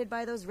created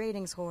by those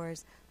ratings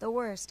whores. The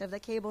worst of the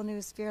cable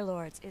news fear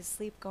lords is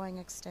sleep going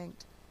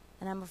extinct.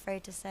 And I'm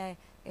afraid to say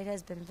it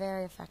has been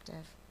very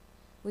effective.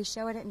 We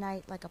show it at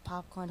night like a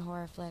popcorn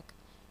horror flick.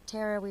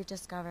 Terror, we've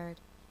discovered,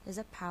 is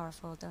a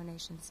powerful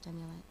donation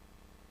stimulant.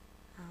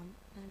 I'm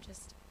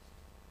just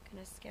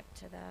going to skip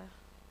to the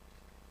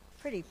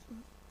pretty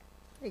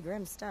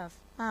grim stuff.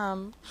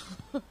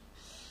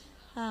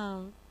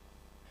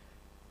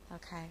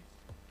 Okay,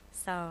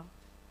 so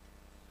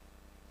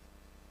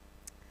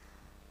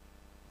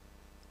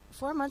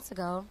 4 months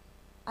ago,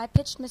 I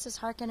pitched Mrs.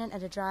 Harkonnen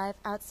at a drive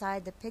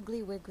outside the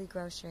Piggly Wiggly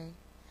grocery.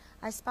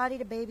 I spotted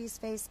a baby's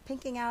face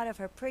pinking out of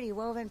her pretty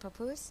woven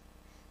papoose,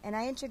 and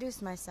I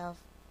introduced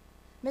myself.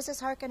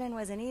 Mrs. Harkonnen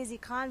was an easy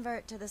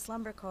convert to the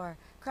Slumber Corps,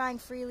 crying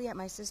freely at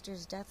my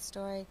sister's death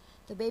story.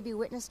 The baby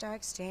witnessed our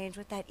exchange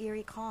with that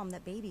eerie calm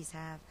that babies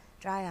have,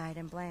 dry-eyed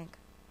and blank.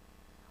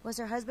 Was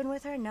her husband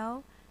with her?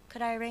 No.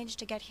 Could I arrange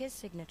to get his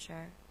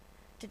signature?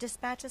 To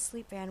dispatch a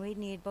sleep van, we'd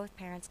need both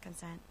parents'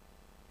 consent.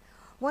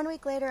 1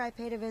 week later, I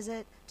paid a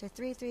visit to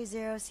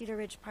 330 Cedar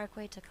Ridge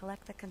Parkway to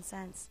collect the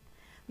consents.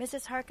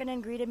 Mrs.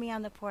 Harkonnen greeted me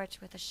on the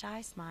porch with a shy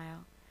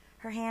smile.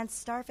 Her hands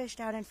starfished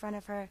out in front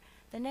of her.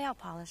 The nail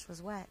polish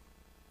was wet.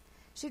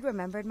 She'd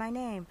remembered my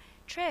name.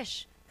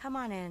 Trish, come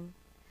on in.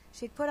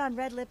 She'd put on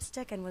red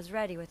lipstick and was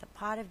ready with a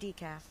pot of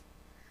decaf.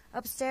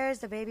 Upstairs,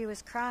 the baby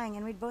was crying,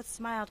 and we'd both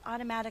smiled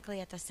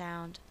automatically at the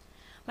sound.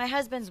 My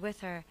husband's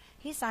with her.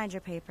 He signed your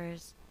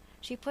papers.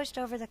 She pushed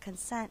over the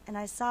consent, and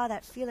I saw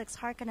that Felix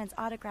Harkonnen's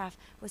autograph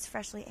was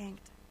freshly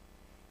inked.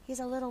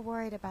 He's a little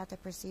worried about the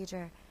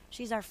procedure.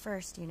 She's our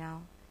first, you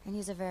know, and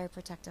he's a very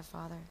protective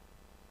father.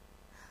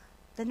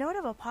 The note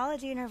of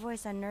apology in her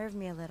voice unnerved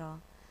me a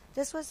little.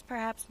 This was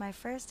perhaps my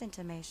first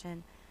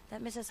intimation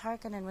that Mrs.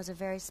 Harkonnen was a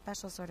very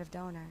special sort of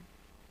donor.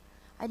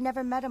 I'd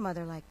never met a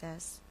mother like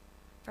this,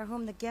 for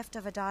whom the gift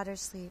of a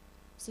daughter's sleep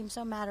seemed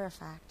so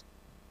matter-of-fact.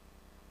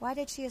 Why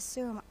did she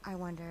assume, I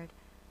wondered,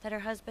 that her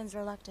husband's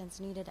reluctance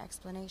needed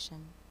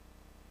explanation?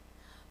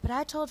 But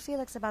I told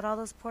Felix about all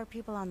those poor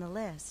people on the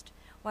list,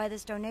 why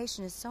this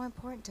donation is so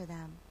important to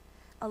them,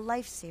 a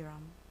life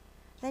serum.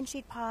 Then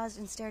she'd paused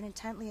and stared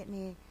intently at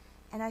me,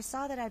 and I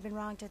saw that I'd been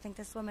wrong to think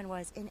this woman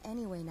was in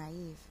any way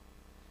naive.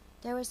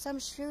 There was some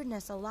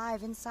shrewdness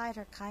alive inside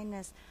her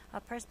kindness, a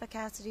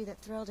perspicacity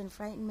that thrilled and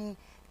frightened me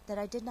that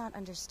I did not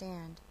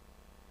understand.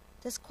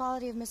 This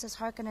quality of Mrs.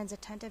 Harkonnen's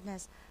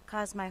attentiveness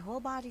caused my whole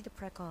body to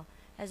prickle,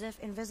 as if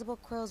invisible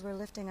quills were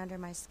lifting under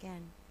my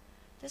skin.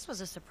 This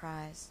was a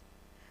surprise.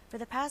 For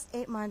the past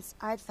 8 months,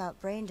 I'd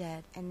felt brain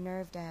dead and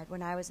nerve dead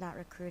when I was not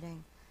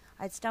recruiting.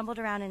 I'd stumbled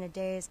around in a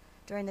daze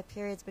during the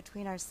periods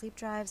between our sleep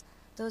drives,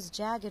 those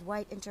jagged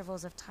white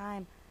intervals of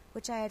time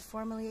which I had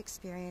formerly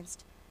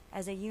experienced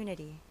as a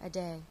unity, a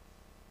day.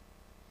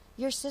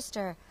 Your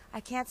sister, I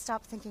can't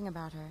stop thinking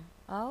about her.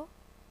 Oh?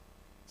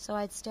 So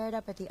I'd stared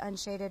up at the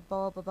unshaded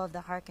bulb above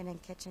the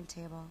Harkonnen kitchen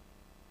table.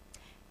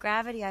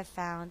 Gravity, I've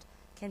found,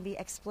 can be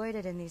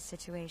exploited in these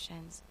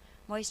situations.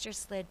 Moisture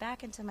slid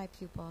back into my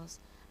pupils.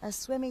 A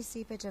swimmy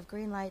seepage of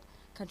green light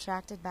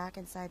contracted back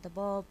inside the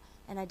bulb,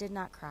 and I did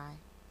not cry.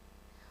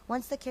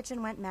 Once the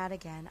kitchen went mad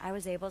again, I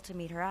was able to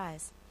meet her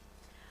eyes.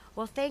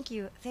 Well, thank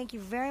you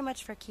very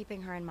much for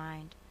keeping her in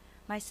mind.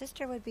 My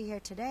sister would be here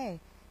today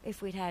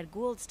if we'd had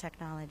Gould's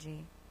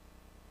technology.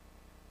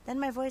 Then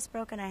my voice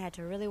broke and I had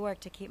to really work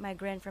to keep my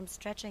grin from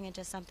stretching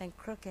into something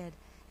crooked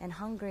and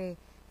hungry,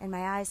 and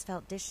my eyes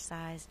felt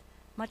dish-sized,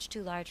 much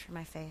too large for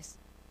my face.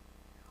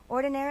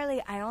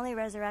 Ordinarily, I only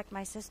resurrect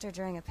my sister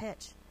during a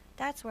pitch.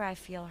 That's where I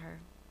feel her.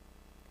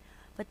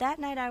 But that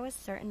night I was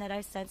certain that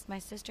I sensed my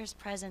sister's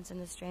presence in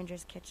the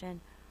stranger's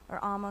kitchen,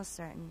 or almost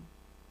certain.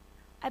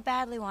 I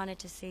badly wanted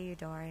to see you,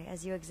 Dory,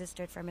 as you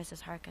existed for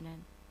Mrs.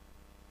 Harkonnen.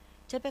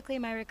 Typically,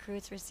 my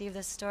recruits receive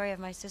the story of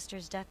my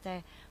sister's death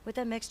day with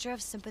a mixture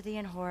of sympathy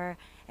and horror,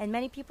 and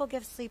many people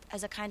give sleep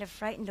as a kind of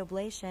frightened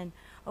oblation,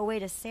 a way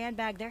to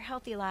sandbag their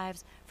healthy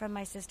lives from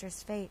my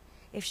sister's fate.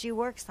 If she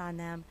works on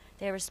them,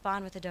 they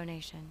respond with a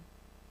donation.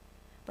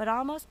 But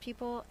all most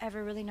people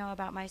ever really know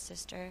about my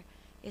sister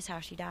is how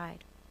she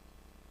died.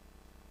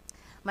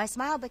 My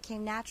smile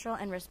became natural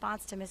in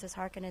response to Mrs.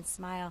 Harkonnen's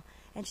smile,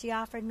 and she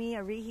offered me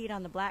a reheat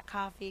on the black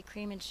coffee,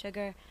 cream and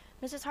sugar.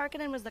 Mrs.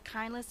 Harkonnen was the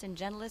kindest and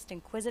gentlest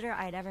inquisitor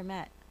I had ever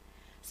met.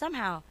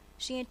 Somehow,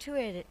 she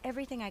intuited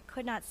everything I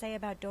could not say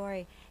about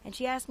Dory, and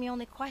she asked me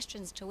only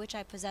questions to which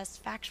I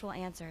possessed factual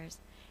answers.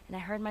 And I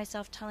heard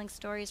myself telling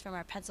stories from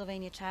our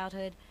Pennsylvania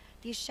childhood,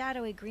 these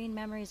shadowy green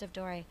memories of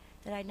Dory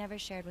that I'd never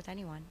shared with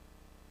anyone.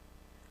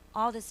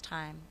 All this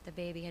time, the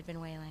baby had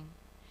been wailing.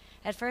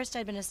 At first,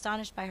 I'd been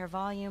astonished by her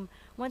volume.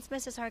 Once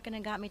Mrs.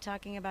 Harkonnen got me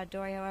talking about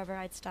Dory, however,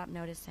 I'd stopped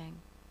noticing.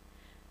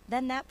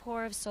 Then that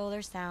pour of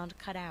solar sound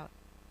cut out.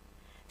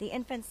 The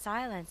infant's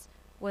silence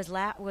was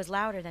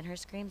louder than her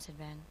screams had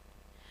been.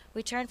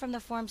 We turned from the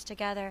forms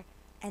together,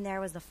 and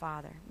there was the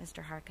father,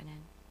 Mr.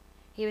 Harkonnen.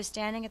 He was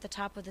standing at the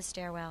top of the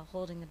stairwell,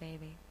 holding the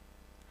baby.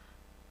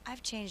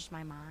 "I've changed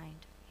my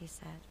mind," he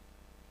said.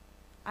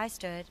 I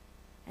stood,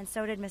 and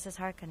so did Mrs.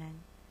 Harkonnen.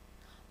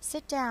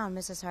 "Sit down,"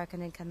 Mrs.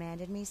 Harkonnen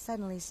commanded me,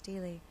 suddenly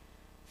steely.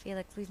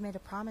 "Felix, we've made a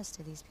promise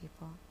to these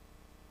people."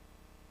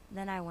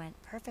 Then I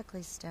went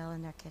perfectly still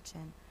in their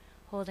kitchen,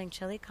 holding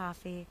chilly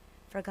coffee,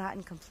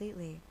 forgotten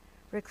completely.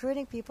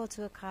 Recruiting people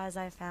to a cause,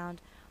 I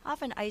found,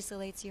 often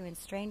isolates you in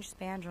strange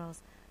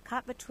spandrels,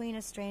 caught between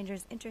a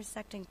stranger's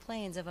intersecting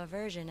planes of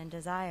aversion and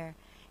desire.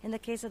 In the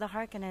case of the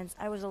Harkonnens,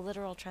 I was a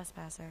literal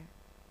trespasser.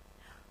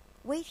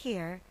 "Wait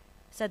here,"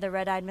 said the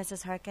red-eyed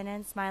Mrs.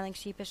 Harkonnen, smiling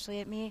sheepishly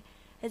at me,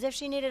 as if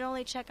she needed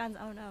only check on...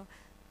 Oh, no.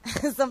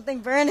 Something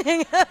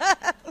burning.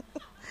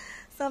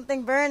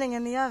 Something burning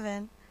in the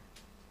oven.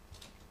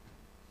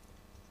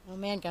 Oh,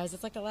 man, guys,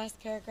 it's like the last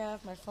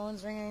paragraph. My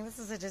phone's ringing. This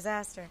is a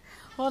disaster.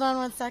 Hold on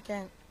 1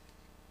 second.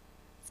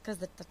 It's because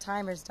the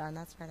timer's done.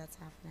 That's why that's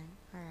happening.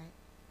 All right.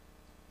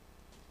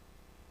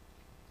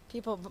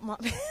 People...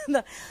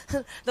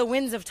 the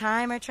winds of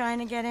time are trying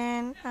to get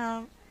in.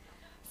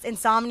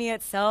 Insomnia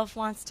itself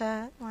wants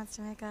to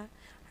make a...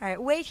 "All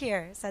right, wait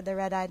here," said the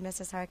red-eyed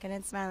Mrs.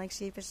 Harkonnen, smiling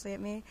sheepishly at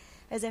me,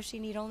 as if she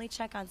need only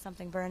check on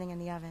something burning in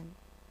the oven.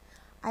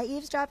 I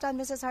eavesdropped on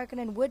Mrs.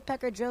 Harkonnen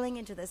woodpecker drilling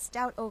into the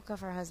stout oak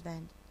of her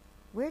husband.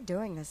 "We're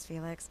doing this,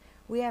 Felix.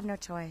 We have no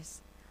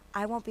choice.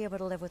 I won't be able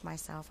to live with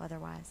myself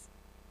otherwise."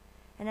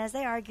 And as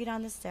they argued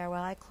on the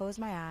stairwell, I closed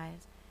my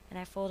eyes, and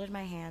I folded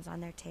my hands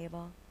on their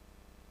table.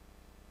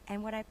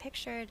 And what I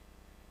pictured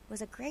was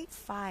a great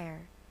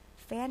fire,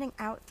 fanning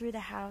out through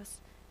the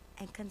house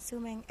and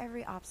consuming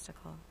every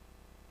obstacle.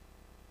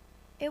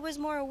 It was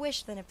more a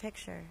wish than a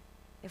picture,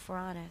 if we're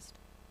honest.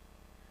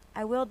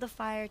 I willed the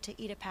fire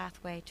to eat a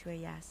pathway to a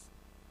yes.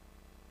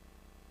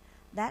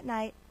 That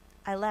night,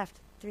 I left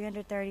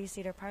 330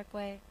 Cedar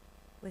Parkway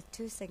with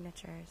 2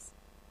 signatures.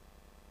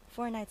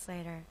 4 nights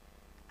later,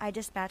 I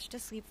dispatched a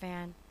sleep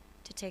van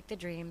to take the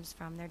dreams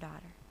from their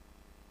daughter.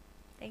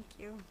 Thank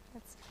you.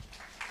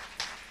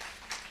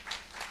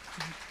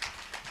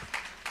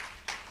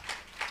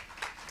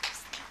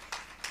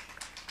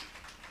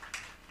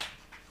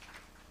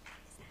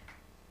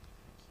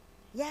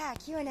 Yeah,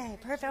 Q&A.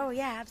 Perfect. Oh,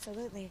 yeah,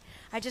 absolutely.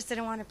 I just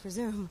didn't want to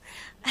presume.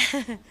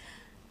 Yeah.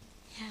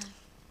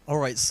 All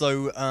right,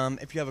 so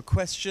if you have a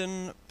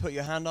question, put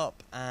your hand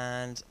up,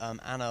 and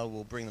Anna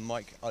will bring the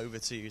mic over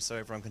to you so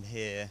everyone can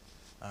hear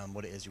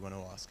what it is you want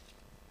to ask.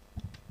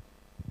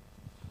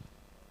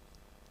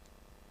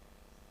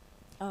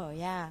 Oh,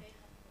 yeah.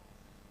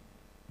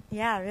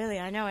 Yeah, really,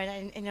 I know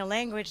it. In a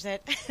language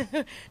that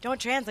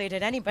don't translate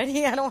it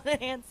anybody. I don't want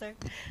to answer.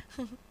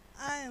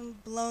 I am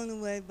blown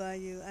away by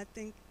you. I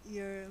think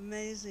you're an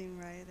amazing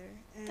writer.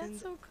 And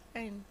That's so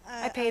kind.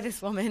 I pay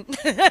this woman.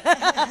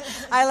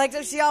 I like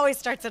that. She always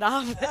starts it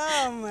off.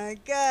 Oh my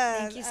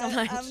God! Thank you so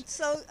much.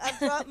 I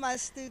brought my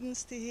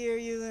students to hear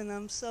you, and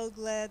I'm so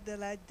glad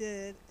that I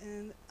did.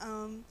 And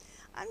I'm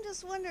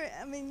just wondering.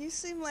 I mean, you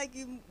seem like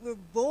you were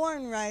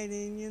born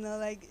writing. You know,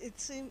 like it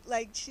seemed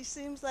like she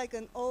seems like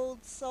an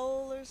old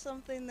soul or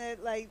something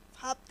that like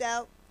popped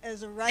out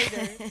as a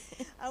writer.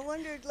 I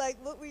wondered, like,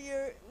 what were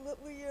your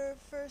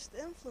first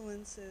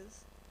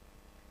influences?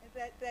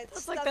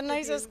 That's like the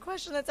nicest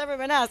question that's ever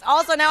been asked.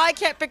 Also, now I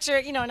can't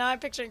picture, now I'm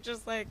picturing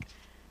just like,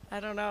 I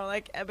don't know,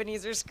 like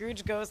Ebenezer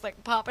Scrooge ghost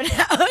like popping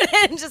out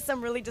and just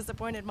some really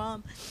disappointed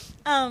mom.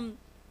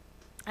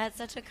 That's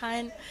such a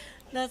kind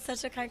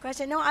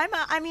question. No,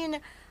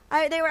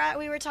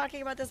 We were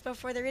talking about this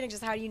before the reading,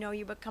 just how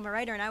you become a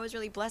writer, and I was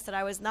really blessed that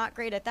I was not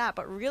great at that,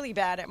 but really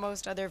bad at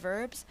most other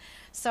verbs.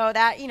 So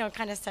that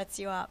kind of sets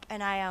you up.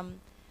 And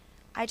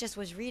I just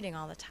was reading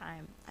all the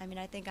time. I mean,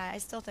 I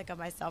still think of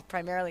myself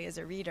primarily as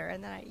a reader,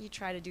 and then you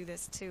try to do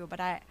this too. But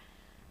I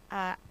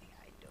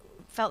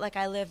felt like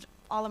I lived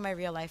all of my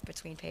real life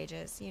between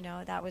pages.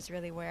 That was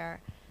really where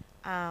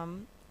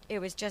it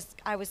was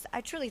just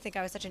I truly think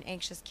I was such an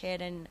anxious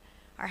kid, and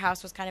our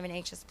house was kind of an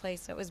anxious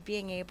place. So it was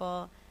being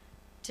able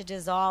to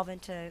dissolve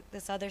into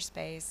this other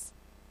space,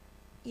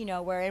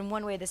 where in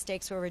one way the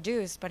stakes were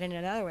reduced, but in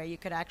another way you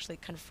could actually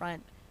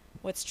confront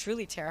what's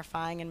truly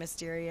terrifying and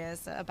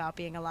mysterious about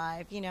being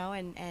alive,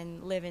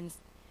 and live in,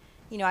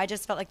 I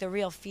just felt like the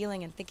real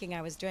feeling and thinking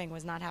I was doing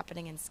was not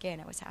happening in skin.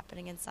 It was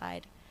happening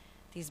inside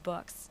these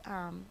books,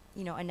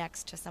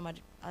 annexed to some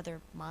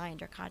other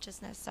mind or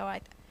consciousness. So I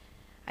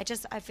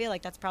feel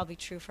like that's probably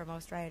true for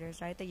most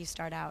writers, right? That you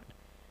start out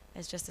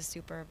as just a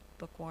super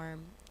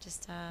bookworm,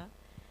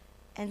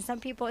 and some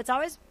people, it's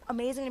always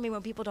amazing to me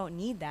when people don't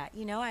need that.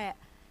 I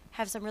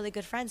have some really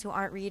good friends who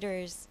aren't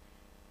readers,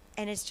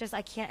 and it's just,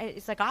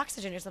 it's like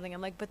oxygen or something.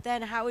 I'm like, but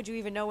then how would you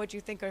even know what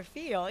you think or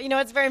feel?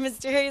 It's very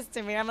mysterious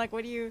to me. I'm like,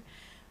 what do you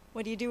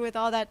do with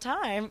all that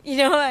time?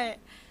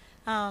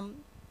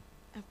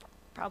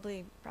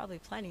 Probably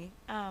plenty.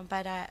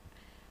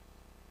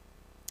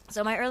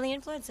 So my early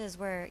influences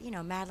were,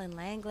 Madeline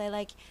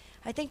Langley.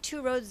 I think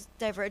two roads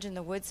diverge in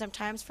the woods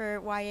sometimes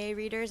for YA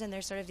readers, and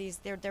there's sort of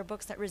they're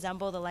books that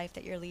resemble the life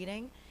that you're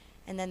leading,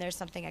 and then there's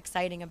something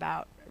exciting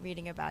about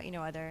reading about,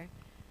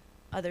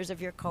 others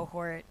of your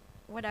cohort.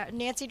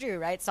 Nancy Drew,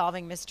 right?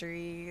 Solving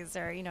mysteries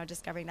or,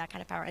 discovering that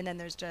kind of power. And then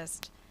there's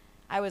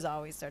I was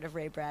always sort of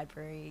Ray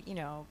Bradbury,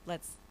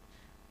 let's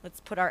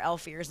put our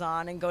elf ears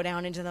on and go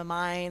down into the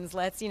mines.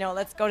 Let's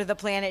go to the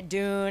planet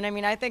Dune. I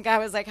mean, I think I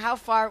was like, how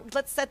far?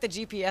 Let's set the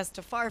GPS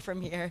to far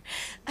from here.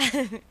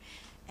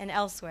 And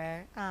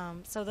elsewhere.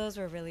 So those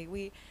were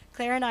really,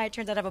 Claire and I, it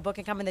turns out, have a book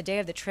in common, The Day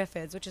of the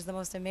Triffids, which is the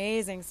most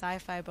amazing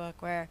sci-fi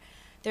book where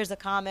there's a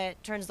comet,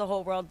 turns the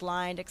whole world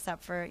blind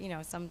except for,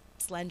 some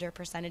slender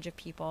percentage of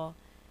people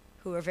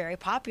who are very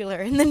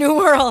popular in the New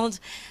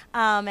World.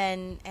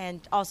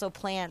 And also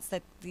plants,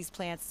 these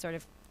plants, sort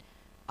of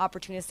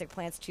opportunistic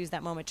plants, choose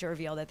that moment to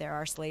reveal that there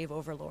are slave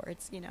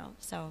overlords,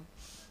 So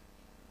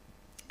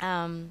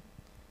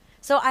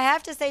So I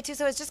have to say, too,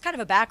 so it's just kind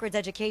of a backwards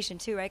education,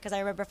 too, right? Because I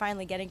remember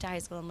finally getting to high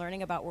school and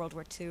learning about World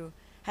War II,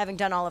 having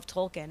done all of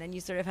Tolkien, and you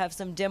sort of have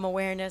some dim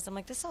awareness. I'm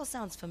like, this all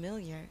sounds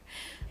familiar.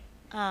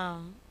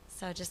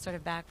 So just sort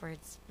of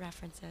backwards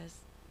references.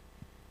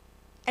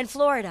 And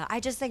Florida.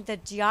 I just think the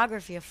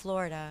geography of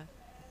Florida.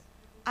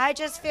 I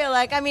just feel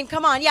like,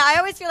 come on. Yeah, I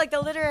always feel like the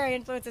literary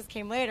influences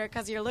came later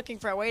because you're looking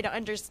for a way to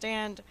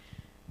understand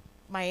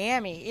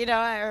Miami,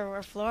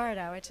 or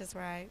Florida, which is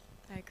where I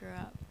grew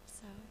up.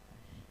 So,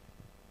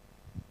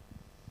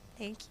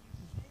 thank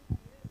you.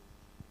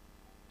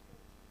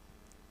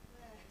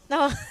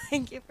 No,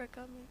 thank you for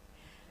coming.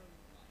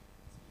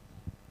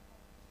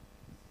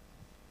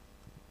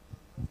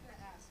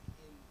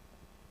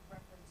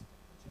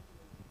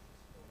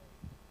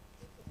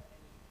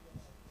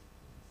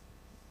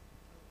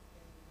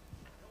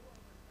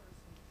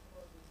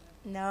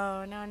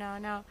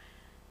 No.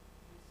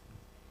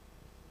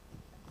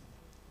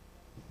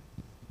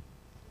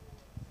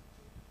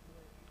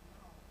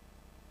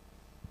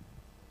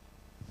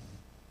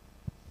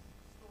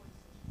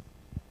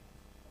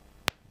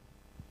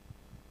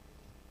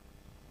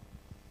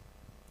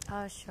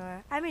 Oh,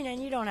 sure.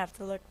 And you don't have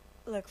to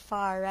look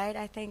far, right?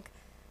 I think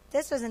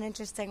this was an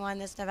interesting one,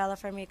 this novella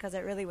for me, because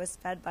it really was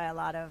fed by a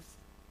lot of,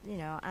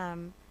 I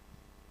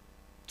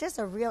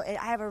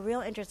have a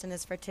real interest in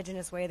this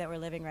vertiginous way that we're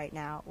living right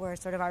now, where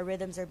sort of our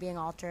rhythms are being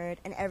altered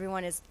and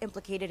everyone is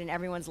implicated in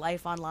everyone's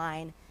life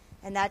online.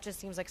 And that just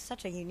seems like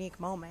such a unique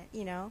moment,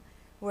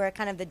 where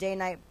kind of the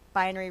day-night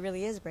binary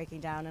really is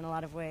breaking down in a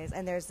lot of ways.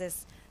 And there's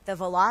the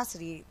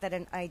velocity that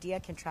an idea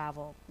can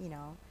travel,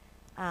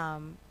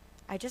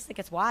 I just think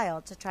it's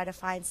wild to try to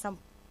find some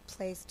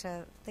place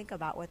to think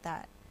about what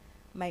that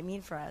might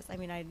mean for us.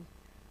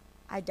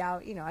 I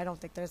doubt, I don't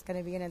think there's going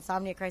to be an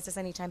insomnia crisis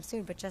anytime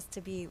soon, but just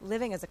to be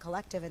living as a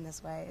collective in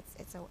this way,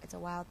 it's a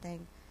wild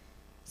thing.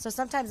 So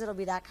sometimes it'll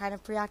be that kind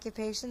of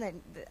preoccupation that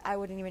I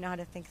wouldn't even know how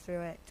to think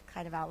through it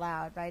kind of out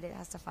loud, right? It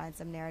has to find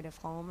some narrative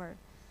home or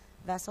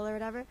vessel or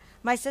whatever.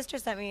 My sister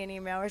sent me an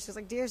email where she's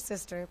like, "Dear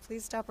sister,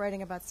 please stop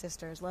writing about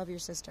sisters. Love your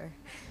sister."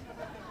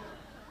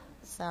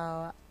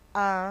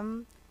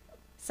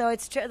 So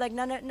it's true. Like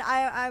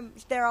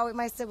they're always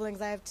my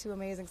siblings. I have two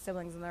amazing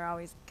siblings, and they're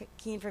always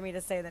keen for me to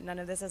say that none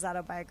of this is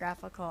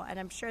autobiographical. And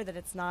I'm sure that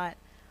it's not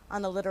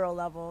on the literal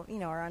level,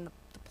 or on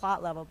the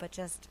plot level, but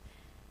just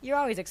you're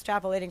always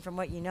extrapolating from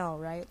what you know,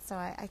 right? So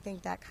I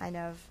think that kind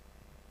of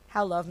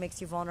how love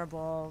makes you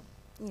vulnerable,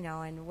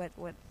 and what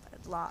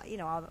law,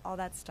 all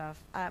that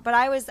stuff. But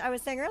I was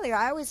saying earlier,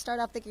 I always start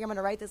off thinking I'm going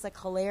to write this like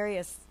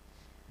hilarious,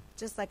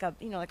 just like a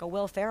like a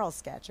Will Ferrell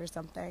sketch or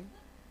something.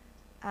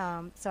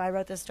 So I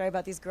wrote this story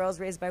about these girls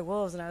raised by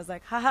wolves, and I was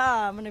like,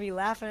 haha, I'm going to be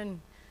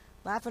laughing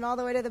laughing all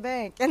the way to the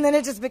bank. And then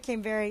it just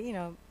became very,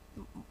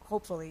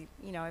 hopefully,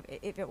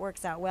 if it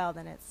works out well,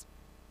 then it's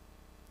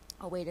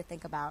a way to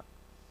think about.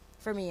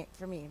 For me,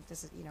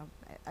 this is,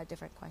 a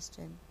different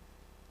question.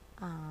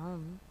 So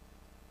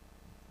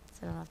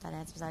I don't know if that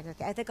answers that.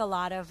 Okay. I think a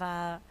lot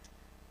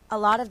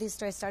of these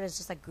stories started as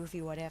just like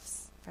goofy what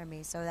ifs for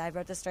me. So I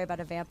wrote this story about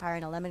a vampire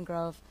in a lemon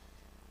grove.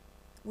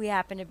 We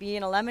happened to be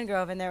in a lemon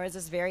grove, and there was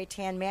this very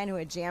tan man who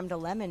had jammed a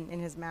lemon in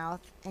his mouth,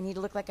 and he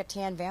looked like a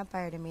tan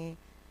vampire to me.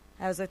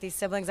 I was with these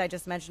siblings I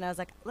just mentioned. I was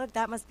like, look,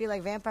 that must be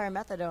like vampire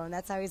methadone.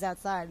 That's how he's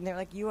outside. And they're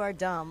like, you are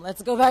dumb.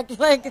 Let's go back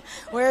to,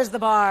 where's the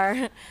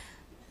bar?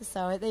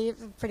 So they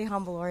have pretty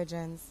humble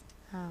origins.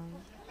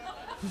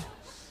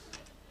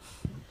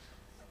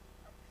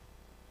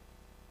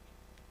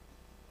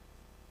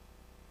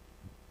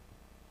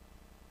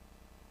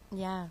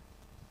 Yeah.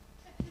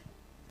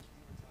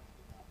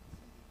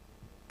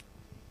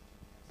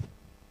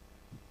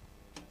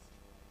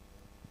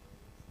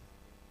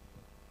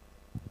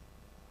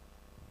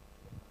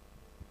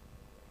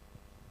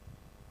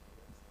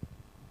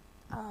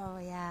 Oh,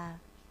 yeah.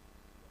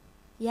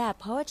 Yeah,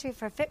 poetry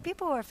for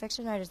people who are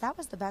fiction writers, that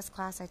was the best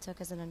class I took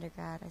as an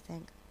undergrad, I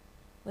think,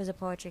 was a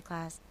poetry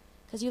class.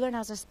 Because you learn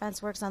how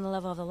suspense works on the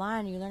level of the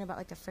line, and you learn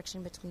about, the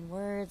friction between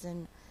words,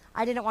 and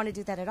I didn't want to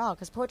do that at all,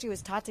 because poetry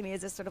was taught to me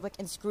as this sort of,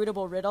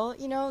 inscrutable riddle,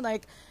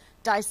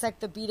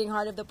 dissect the beating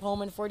heart of the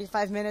poem in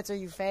 45 minutes or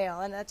you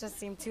fail, and that just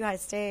seemed too high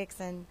stakes,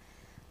 and,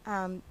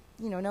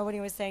 nobody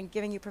was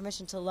giving you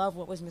permission to love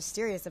what was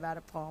mysterious about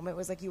a poem. It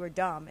was like you were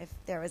dumb if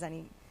there was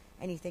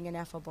anything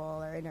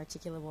ineffable or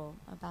inarticulable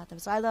about them.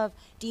 So I love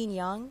Dean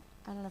Young.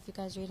 I don't know if you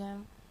guys read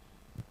him.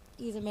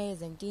 He's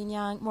amazing. Dean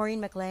Young,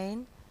 Maureen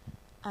McLean,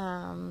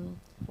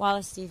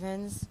 Wallace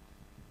Stevens.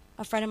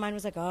 A friend of mine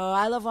was like, oh,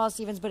 I love Wallace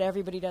Stevens, but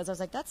everybody does. I was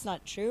like, that's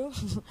not true.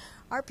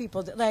 Our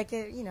people do.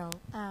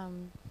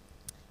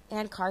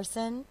 Anne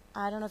Carson.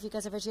 I don't know if you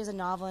guys ever, she has a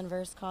novel in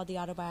verse called The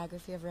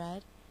Autobiography of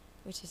Red,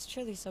 which is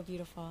truly so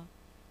beautiful.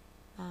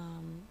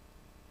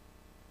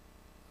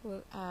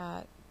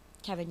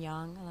 Kevin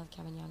Young. I love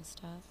Kevin Young's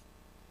stuff.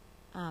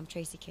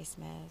 Tracy K.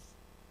 Smith.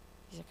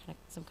 These are kind of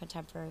some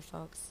contemporary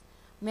folks.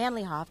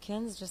 Manly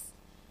Hopkins, just,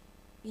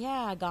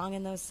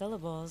 gonging those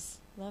syllables.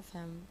 Love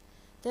him.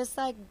 This,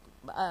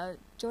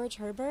 George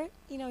Herbert,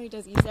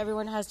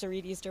 everyone has to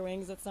read Easter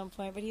Wings at some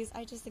point, but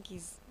I just think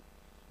he's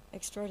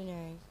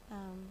extraordinary. I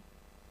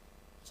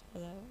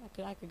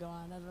could go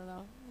on, I don't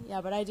know.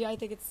 Yeah, but I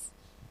think it's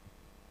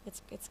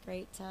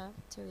great to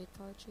read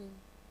poetry.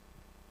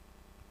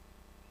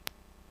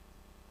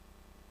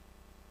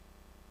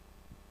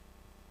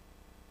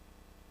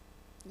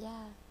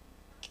 Yeah.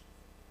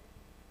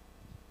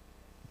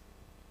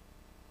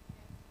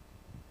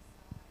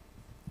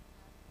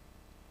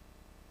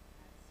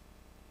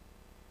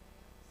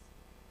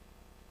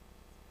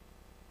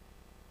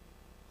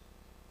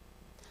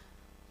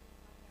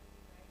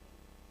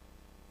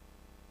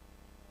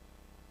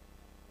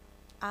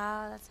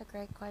 That's a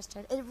great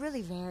question. It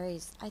really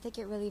varies. I think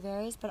it really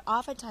varies, but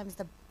oftentimes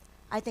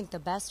I think the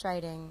best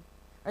writing,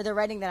 or the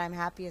writing that I'm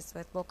happiest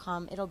with,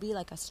 it'll be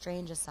like a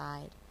strange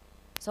aside.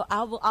 So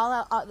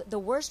the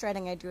worst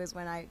writing I do is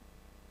when I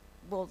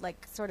will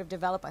sort of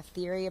develop a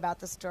theory about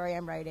the story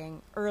I'm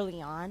writing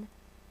early on,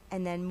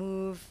 and then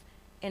move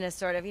in a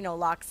sort of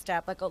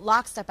lockstep, like a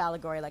lockstep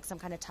allegory, like some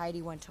kind of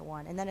tidy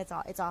 1-to-1, and then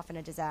it's often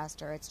a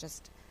disaster. It's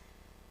just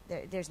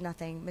there's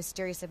nothing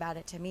mysterious about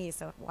it to me.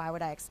 So why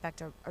would I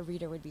expect a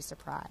reader would be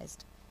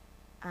surprised?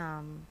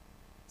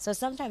 So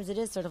sometimes it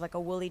is sort of like a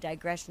woolly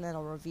digression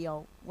that'll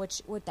reveal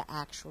what the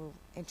actual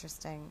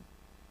interesting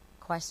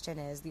question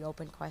is, the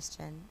open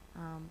question.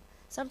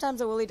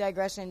 Sometimes a woolly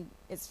digression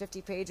is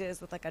 50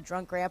 pages with a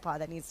drunk grandpa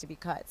that needs to be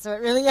cut. So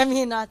it really,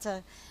 not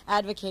to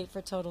advocate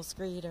for total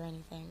screed or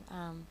anything.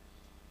 And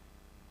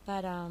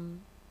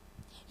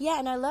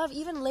I love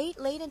even late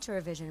into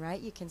revision,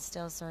 right? You can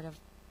still sort of,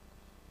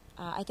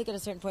 I think at a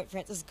certain point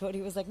Francis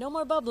Cody was like, no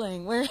more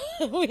bubbling.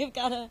 We've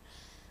got to,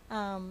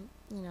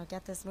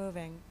 get this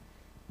moving.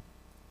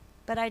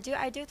 But I do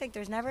think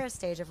there's never a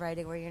stage of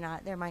writing where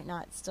there might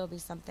not still be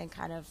something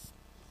kind of,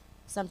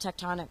 some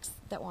tectonics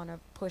that want to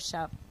push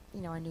up,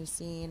 a new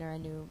scene or a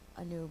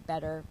new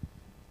better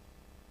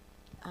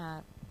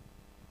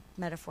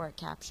metaphoric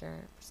capture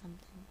or something.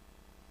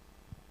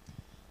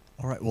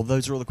 All right, well,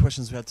 those are all the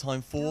questions we had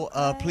time for.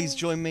 Okay. Please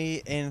join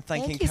me in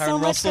thanking Thank you Karen so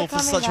much Russell for for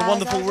coming, such a guys.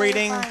 wonderful That was really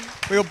reading. fun.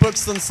 Real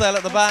books on sale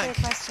at the That's a back.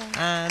 great question.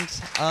 And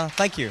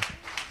thank you.